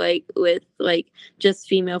 I feel like, with like just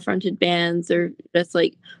female fronted bands or just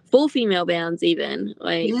like full female bands even.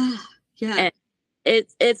 Like yeah.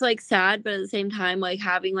 it's like sad, but at the same time, like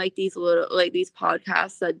having like these little like these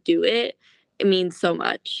podcasts that do it, it means so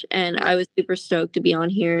much. And I was super stoked to be on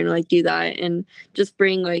here and like do that and just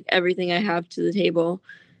bring like everything I have to the table.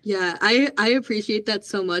 Yeah, I appreciate that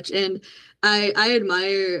so much, and I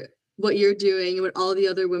admire what you're doing and what all the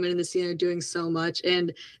other women in the scene are doing so much,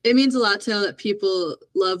 and it means a lot to know that people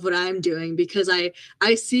love what I'm doing, because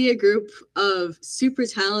I see a group of super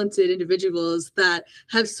talented individuals that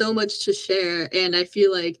have so much to share, and I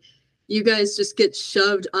feel like you guys just get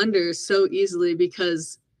shoved under so easily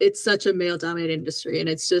because it's such a male dominated industry, and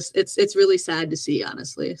it's really sad to see,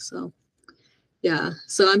 honestly. So yeah,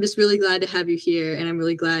 so I'm just really glad to have you here, and I'm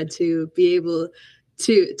really glad to be able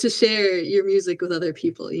to share your music with other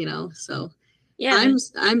people, you know. So Yeah.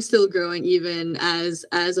 I'm still growing, even as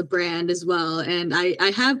a brand as well, and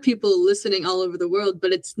I have people listening all over the world,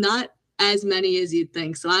 but it's not as many as you'd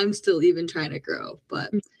think, so I'm still even trying to grow. But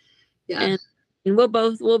yeah. And we'll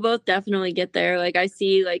both definitely get there. Like I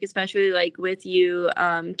see, like especially like with you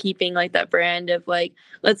keeping like that brand of like,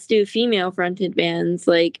 let's do female fronted bands,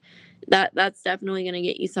 like that's definitely going to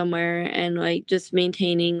get you somewhere. And like just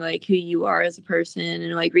maintaining like who you are as a person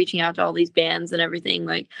and like reaching out to all these bands and everything,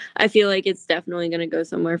 like I feel like it's definitely going to go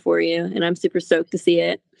somewhere for you, and I'm super stoked to see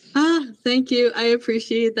it. Thank you. I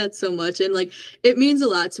appreciate that so much. And like, it means a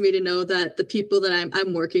lot to me to know that the people that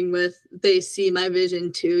I'm working with, they see my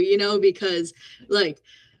vision too, you know, because like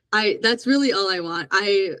that's really all I want.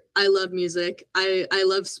 I love music. I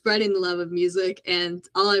love spreading the love of music, and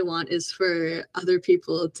all I want is for other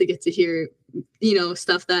people to get to hear, you know,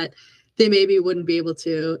 stuff that they maybe wouldn't be able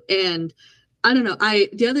to. And I don't know.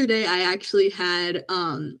 The other day I actually had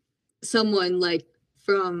someone like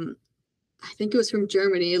from, I think it was from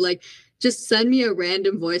Germany, like just send me a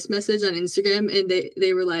random voice message on Instagram, and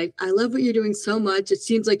they were like, I love what you're doing so much. It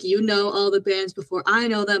seems like you know all the bands before I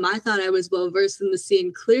know them. I thought I was well versed in the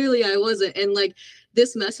scene. Clearly I wasn't. And like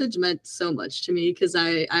this message meant so much to me, because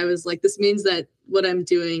I was like, this means that what I'm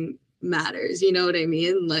doing matters. You know what I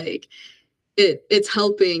mean? Like it's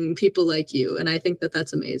helping people like you, and I think that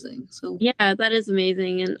that's amazing. So yeah, that is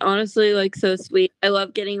amazing, and honestly like so sweet. I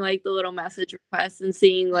love getting like the little message requests and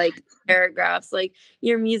seeing like paragraphs like,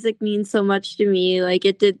 your music means so much to me, like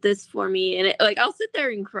it did this for me, and it, like I'll sit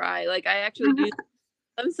there and cry. Like I actually do.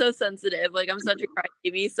 I'm so sensitive, like I'm such a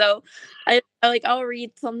crybaby, so I like I'll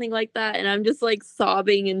read something like that and I'm just like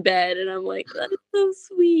sobbing in bed, and I'm like, that is so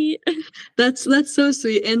sweet. that's so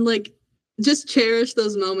sweet, and like just cherish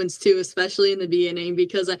those moments too, especially in the beginning,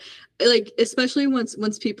 because I like, especially once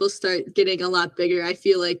people start getting a lot bigger, I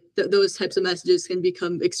feel like those types of messages can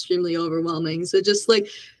become extremely overwhelming. So just like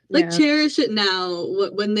Yeah. cherish it now,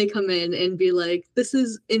 when they come in and be like, this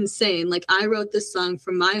is insane, like I wrote this song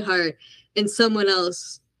from my heart, and someone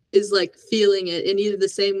else is like feeling it in either the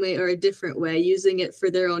same way or a different way, using it for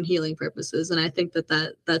their own healing purposes. And I think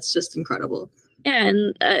that's just incredible. Yeah,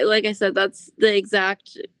 and like I said, that's the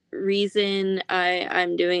exact reason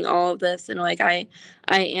I'm doing all of this, and like I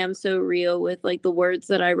am so real with like the words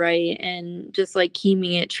that I write, and just like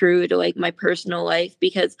keeping it true to like my personal life,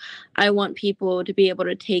 because I want people to be able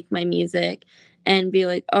to take my music and be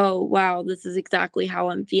like, oh wow, this is exactly how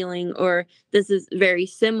I'm feeling, or this is very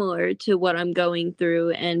similar to what I'm going through,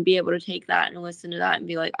 and be able to take that and listen to that and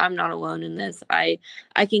be like, I'm not alone in this. I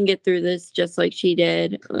can get through this just like she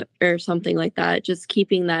did, or something like that. Just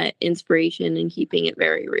keeping that inspiration and keeping it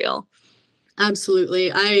very real.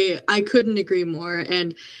 Absolutely. I couldn't agree more.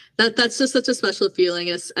 And that's just such a special feeling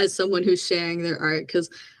as someone who's sharing their art, because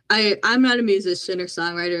I'm not a musician or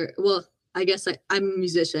songwriter. Well, I guess I'm a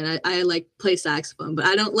musician. I like play saxophone, but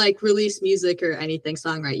I don't like release music or anything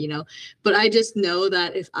songwrite, you know. But I just know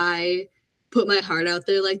that if I put my heart out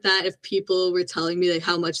there like that, if people were telling me like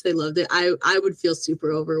how much they loved it, I would feel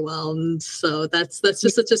super overwhelmed. So that's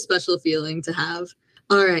just such a special feeling to have.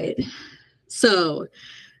 All right. So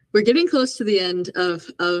we're getting close to the end of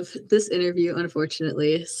this interview,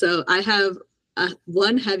 unfortunately. So I have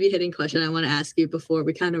one heavy hitting question I want to ask you before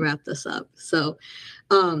we kind of wrap this up. So,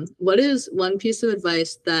 what is one piece of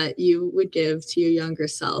advice that you would give to your younger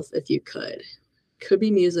self if you could? Could be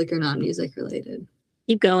music or non-music related.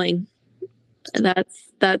 Keep going.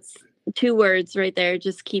 That's two words right there.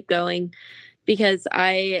 Just keep going, because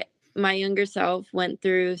my younger self went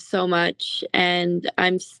through so much, and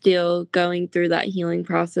I'm still going through that healing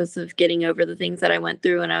process of getting over the things that I went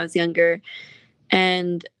through when I was younger.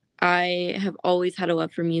 And I have always had a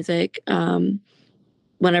love for music.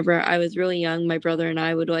 whenever I was really young, my brother and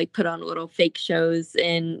I would like put on little fake shows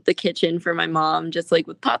in the kitchen for my mom, just like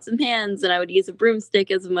with pots and pans, and I would use a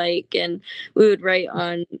broomstick as a mic, and we would write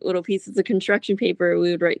on little pieces of construction paper.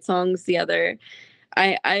 We would write songs together.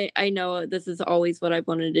 I know this is always what I've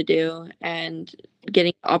wanted to do, and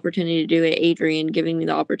getting the opportunity to do it, Adrian giving me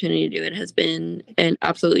the opportunity to do it, has been an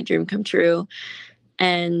absolute dream come true.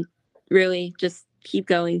 And really just keep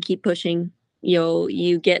going, keep pushing.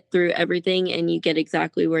 You get through everything and you get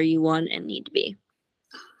exactly where you want and need to be.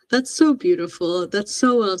 That's so beautiful. That's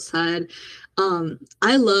so well said.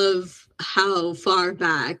 I love how far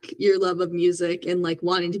back your love of music and like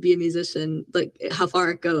wanting to be a musician, like how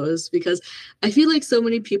far it goes, because I feel like so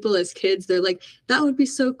many people as kids, they're like, that would be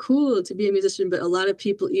so cool to be a musician, but a lot of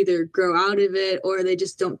people either grow out of it or they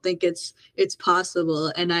just don't think it's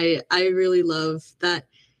possible. And I really love that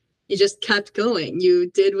you just kept going. You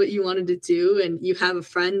did what you wanted to do, and you have a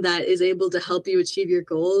friend that is able to help you achieve your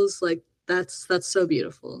goals. Like that's so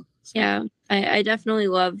beautiful. Yeah, I definitely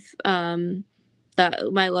love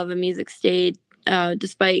that my love of music stayed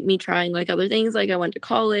despite me trying like other things. Like I went to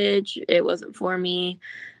college, it wasn't for me.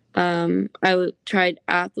 Tried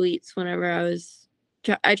athletes whenever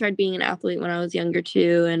I tried being an athlete when I was younger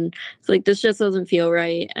too, and it's like this just doesn't feel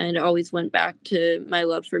right. And it always went back to my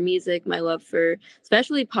love for music, my love for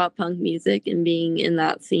especially pop punk music, and being in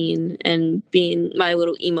that scene and being my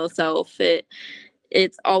little emo self.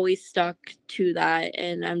 It's always stuck to that,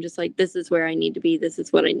 and I'm just like, this is where I need to be. This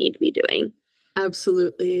is what I need to be doing.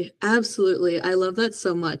 Absolutely. Absolutely. I love that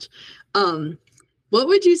so much. What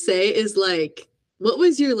would you say is like, what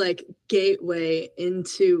was your like gateway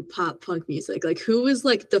into pop punk music? Like who was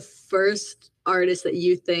like the first artist that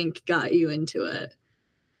you think got you into it?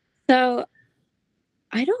 So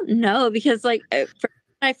I don't know, because like when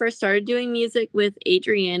I first started doing music with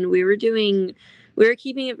Adrian, we were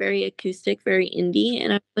keeping it very acoustic, very indie,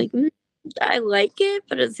 and I was like, I like it,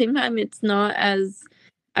 but at the same time, it's not as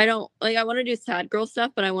I don't like. I want to do sad girl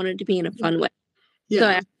stuff, but I want it to be in a fun way. So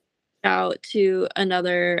I Yeah. reached out to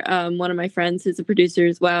another one of my friends who's a producer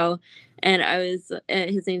as well, and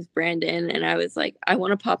his name's Brandon, and I was like, I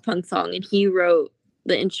want a pop punk song, and he wrote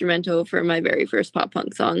the instrumental for my very first pop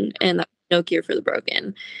punk song, and that's No Cure for the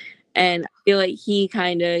Broken. And I feel like he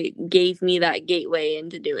kind of gave me that gateway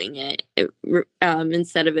into doing it,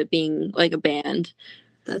 instead of it being like a band.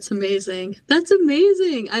 That's amazing. That's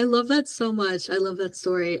amazing. I love that so much. I love that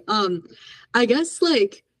story. I guess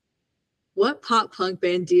like what pop punk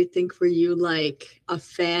band do you think were you like a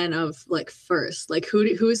fan of like first? Like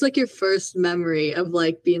who's like your first memory of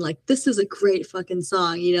like being like this is a great fucking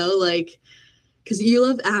song, you know? Like cuz you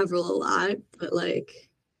love Avril a lot, but like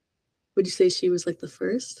would you say she was like the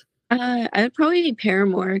first? I would probably be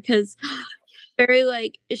Paramore, because very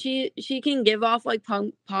like she can give off like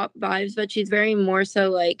pop vibes, but she's very more so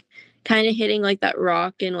like kind of hitting like that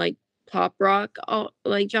rock and like pop rock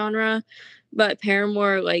like genre. But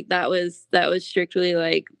Paramore, like that was strictly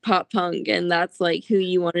like pop punk, and that's like who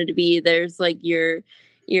you wanted to be. There's like your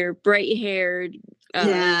bright haired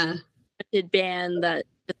Yeah. band that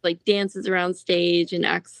just like dances around stage and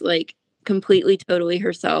acts like completely totally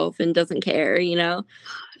herself and doesn't care.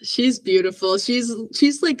 She's beautiful. She's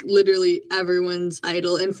like literally everyone's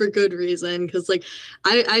idol, and for good reason. Because like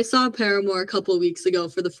I saw Paramore a couple weeks ago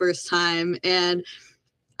for the first time, and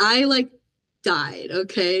I like died.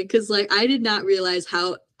 Okay, because like I did not realize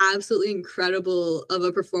how absolutely incredible of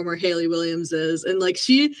a performer Hayley Williams is, and like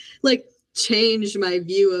she like changed my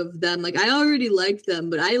view of them. Like I already liked them,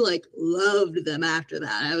 but I like loved them after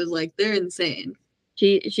that. I was like, they're insane.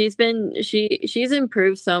 She's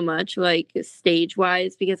improved so much like stage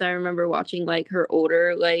wise, because I remember watching like her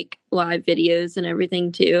older like live videos and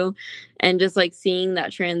everything too, and just like seeing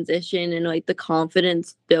that transition and like the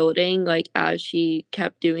confidence building like as she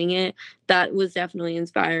kept doing it. That was definitely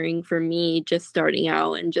inspiring for me, just starting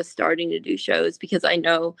out and just starting to do shows, because I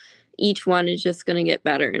know each one is just going to get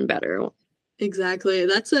better and better. Exactly.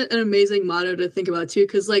 That's an amazing motto to think about too.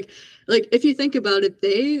 Cause like if you think about it,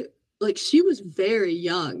 they like she was very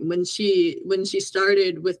young when she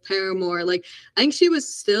started with Paramore. Like I think she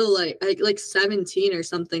was still like 17 or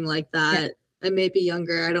something like Yeah. that. And maybe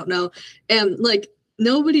younger. I don't know. And like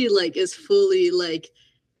nobody like is fully like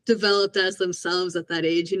developed as themselves at that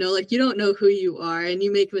age, you know, like you don't know who you are and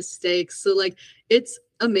you make mistakes. So like it's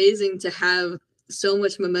amazing to have so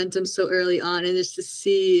much momentum so early on and just to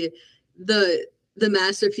see the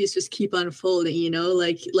masterpiece just keep unfolding, you know,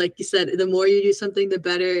 like you said, the more you do something the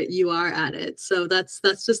better you are at it. So that's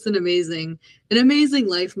just an amazing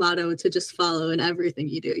life motto to just follow in everything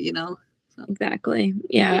you do, you know. So. Exactly.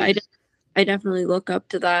 Yeah, I definitely look up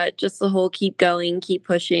to that. Just the whole keep going, keep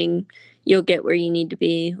pushing, you'll get where you need to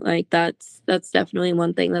be. Like that's definitely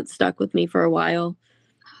one thing that stuck with me for a while.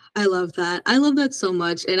 I love that. I love that so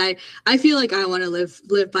much. And I feel like I want to live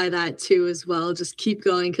by that too as well. Just keep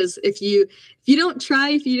going. Cause if you don't try,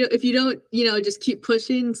 if you don't, just keep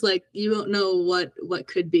pushing, it's like you don't know what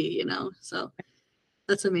could be, So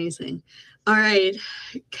that's amazing. All right,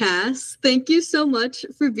 Cass, thank you so much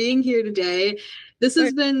for being here today. This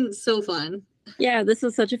has been so fun. Yeah, this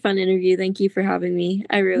was such a fun interview. Thank you for having me.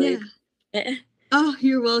 I really Oh,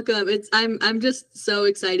 you're welcome. I'm just so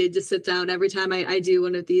excited to sit down every time I do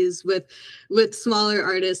one of these with smaller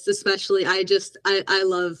artists, especially. I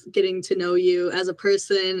love getting to know you as a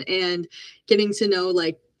person and getting to know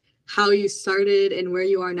like how you started and where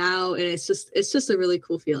you are now. And it's just a really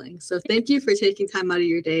cool feeling. So thank you for taking time out of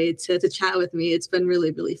your day to chat with me. It's been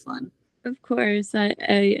really, really fun. Of course. I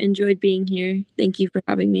enjoyed being here. Thank you for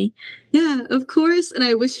having me. Yeah, of course. And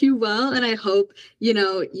I wish you well. And I hope,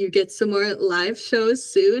 you get some more live shows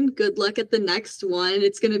soon. Good luck at the next one.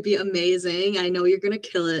 It's going to be amazing. I know you're going to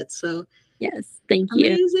kill it. So, yes, thank you.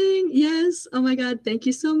 Amazing. Yes. Oh my God. Thank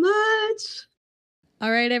you so much.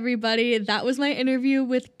 All right, everybody. That was my interview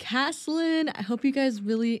with Caslin. I hope you guys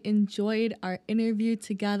really enjoyed our interview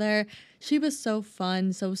together. She was so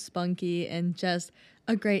fun, so spunky, and just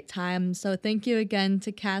a great time. So thank you again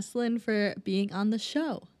to Caslin for being on the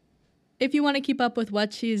show. If you want to keep up with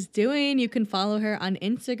what she's doing, you can follow her on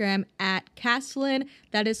Instagram at Caslin.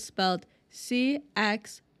 That is spelled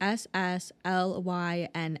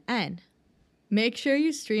CXSSLYNN. Make sure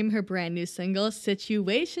you stream her brand new single,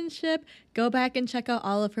 Situationship. Go back and check out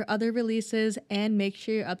all of her other releases and make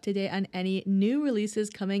sure you're up to date on any new releases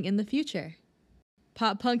coming in the future.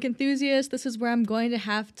 Pop punk enthusiasts, this is where I'm going to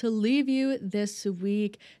have to leave you this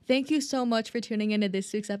week. Thank you so much for tuning into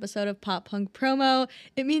this week's episode of Pop Punk Promo.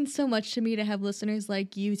 It means so much to me to have listeners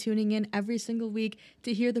like you tuning in every single week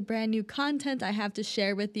to hear the brand new content I have to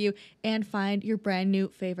share with you and find your brand new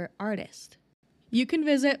favorite artist. You can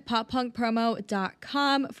visit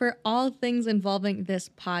poppunkpromo.com for all things involving this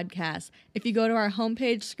podcast. If you go to our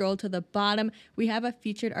homepage, scroll to the bottom, we have a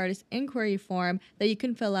featured artist inquiry form that you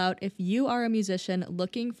can fill out if you are a musician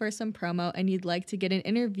looking for some promo and you'd like to get an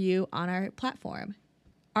interview on our platform.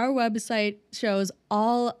 Our website shows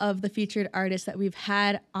all of the featured artists that we've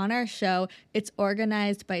had on our show. It's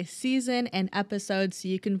organized by season and episodes, so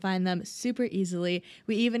you can find them super easily.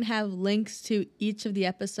 We even have links to each of the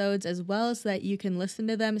episodes as well as that you can listen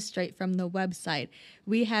to them straight from the website.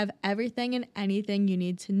 We have everything and anything you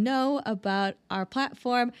need to know about our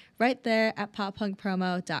platform right there at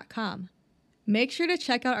poppunkpromo.com. Make sure to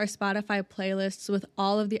check out our Spotify playlists with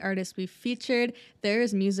all of the artists we've featured. There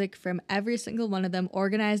is music from every single one of them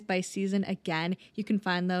organized by season again. You can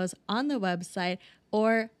find those on the website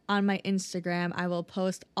or on my Instagram. I will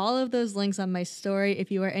post all of those links on my story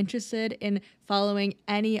if you are interested in following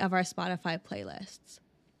any of our Spotify playlists.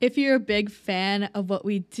 If you're a big fan of what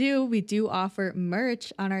we do offer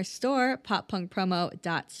merch on our store,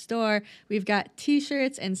 poppunkpromo.store. We've got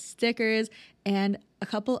t-shirts and stickers and a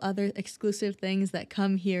couple other exclusive things that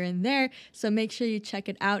come here and there, so make sure you check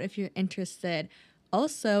it out if you're interested.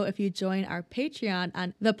 Also, if you join our Patreon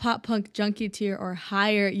on the Pop Punk Junkie tier or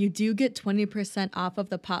higher, you do get 20% off of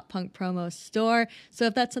the Pop Punk Promo store. So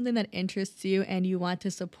if that's something that interests you and you want to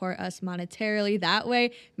support us monetarily that way,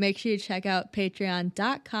 make sure you check out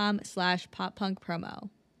patreon.com/poppunkpromo.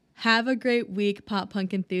 Have a great week, pop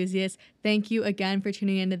punk enthusiasts. Thank you again for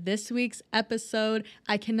tuning into this week's episode.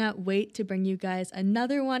 I cannot wait to bring you guys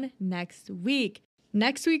another one next week.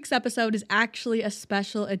 Next week's episode is actually a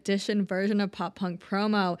special edition version of Pop Punk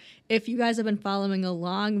Promo. If you guys have been following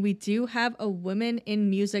along, we do have a Women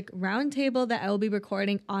in Music Roundtable that I will be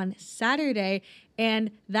recording on Saturday,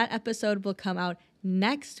 and that episode will come out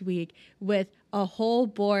next week with a whole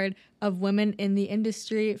board of women in the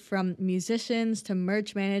industry, from musicians to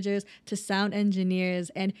merch managers to sound engineers,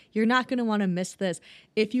 and you're not going to want to miss this.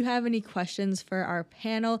 If you have any questions for our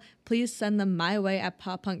panel, please send them my way at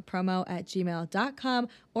poppunkpromo@gmail.com,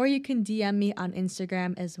 or you can DM me on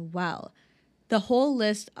Instagram as well. The whole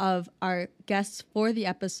list of our guests for the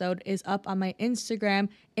episode is up on my Instagram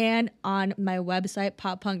and on my website,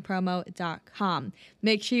 poppunkpromo.com.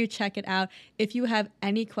 Make sure you check it out. If you have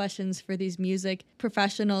any questions for these music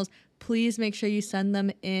professionals, please make sure you send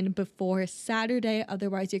them in before Saturday.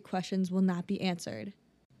 Otherwise, your questions will not be answered.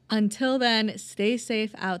 Until then, stay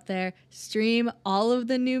safe out there. Stream all of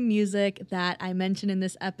the new music that I mentioned in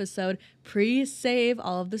this episode. Pre-save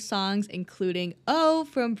all of the songs, including Oh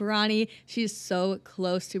from Bronny. She's so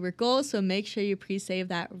close to her goal, so make sure you pre-save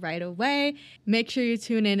that right away. Make sure you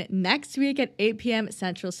tune in next week at 8 p.m.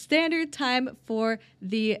 Central Standard Time for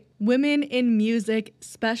the Women in Music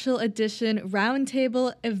Special Edition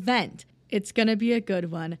Roundtable event. It's gonna be a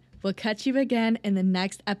good one. We'll catch you again in the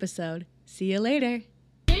next episode. See you later.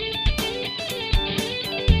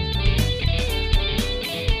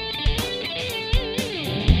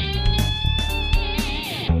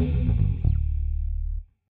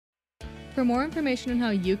 For more information on how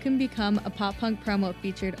you can become a Pop Punk Promo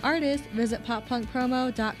featured artist, visit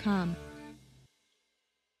poppunkpromo.com.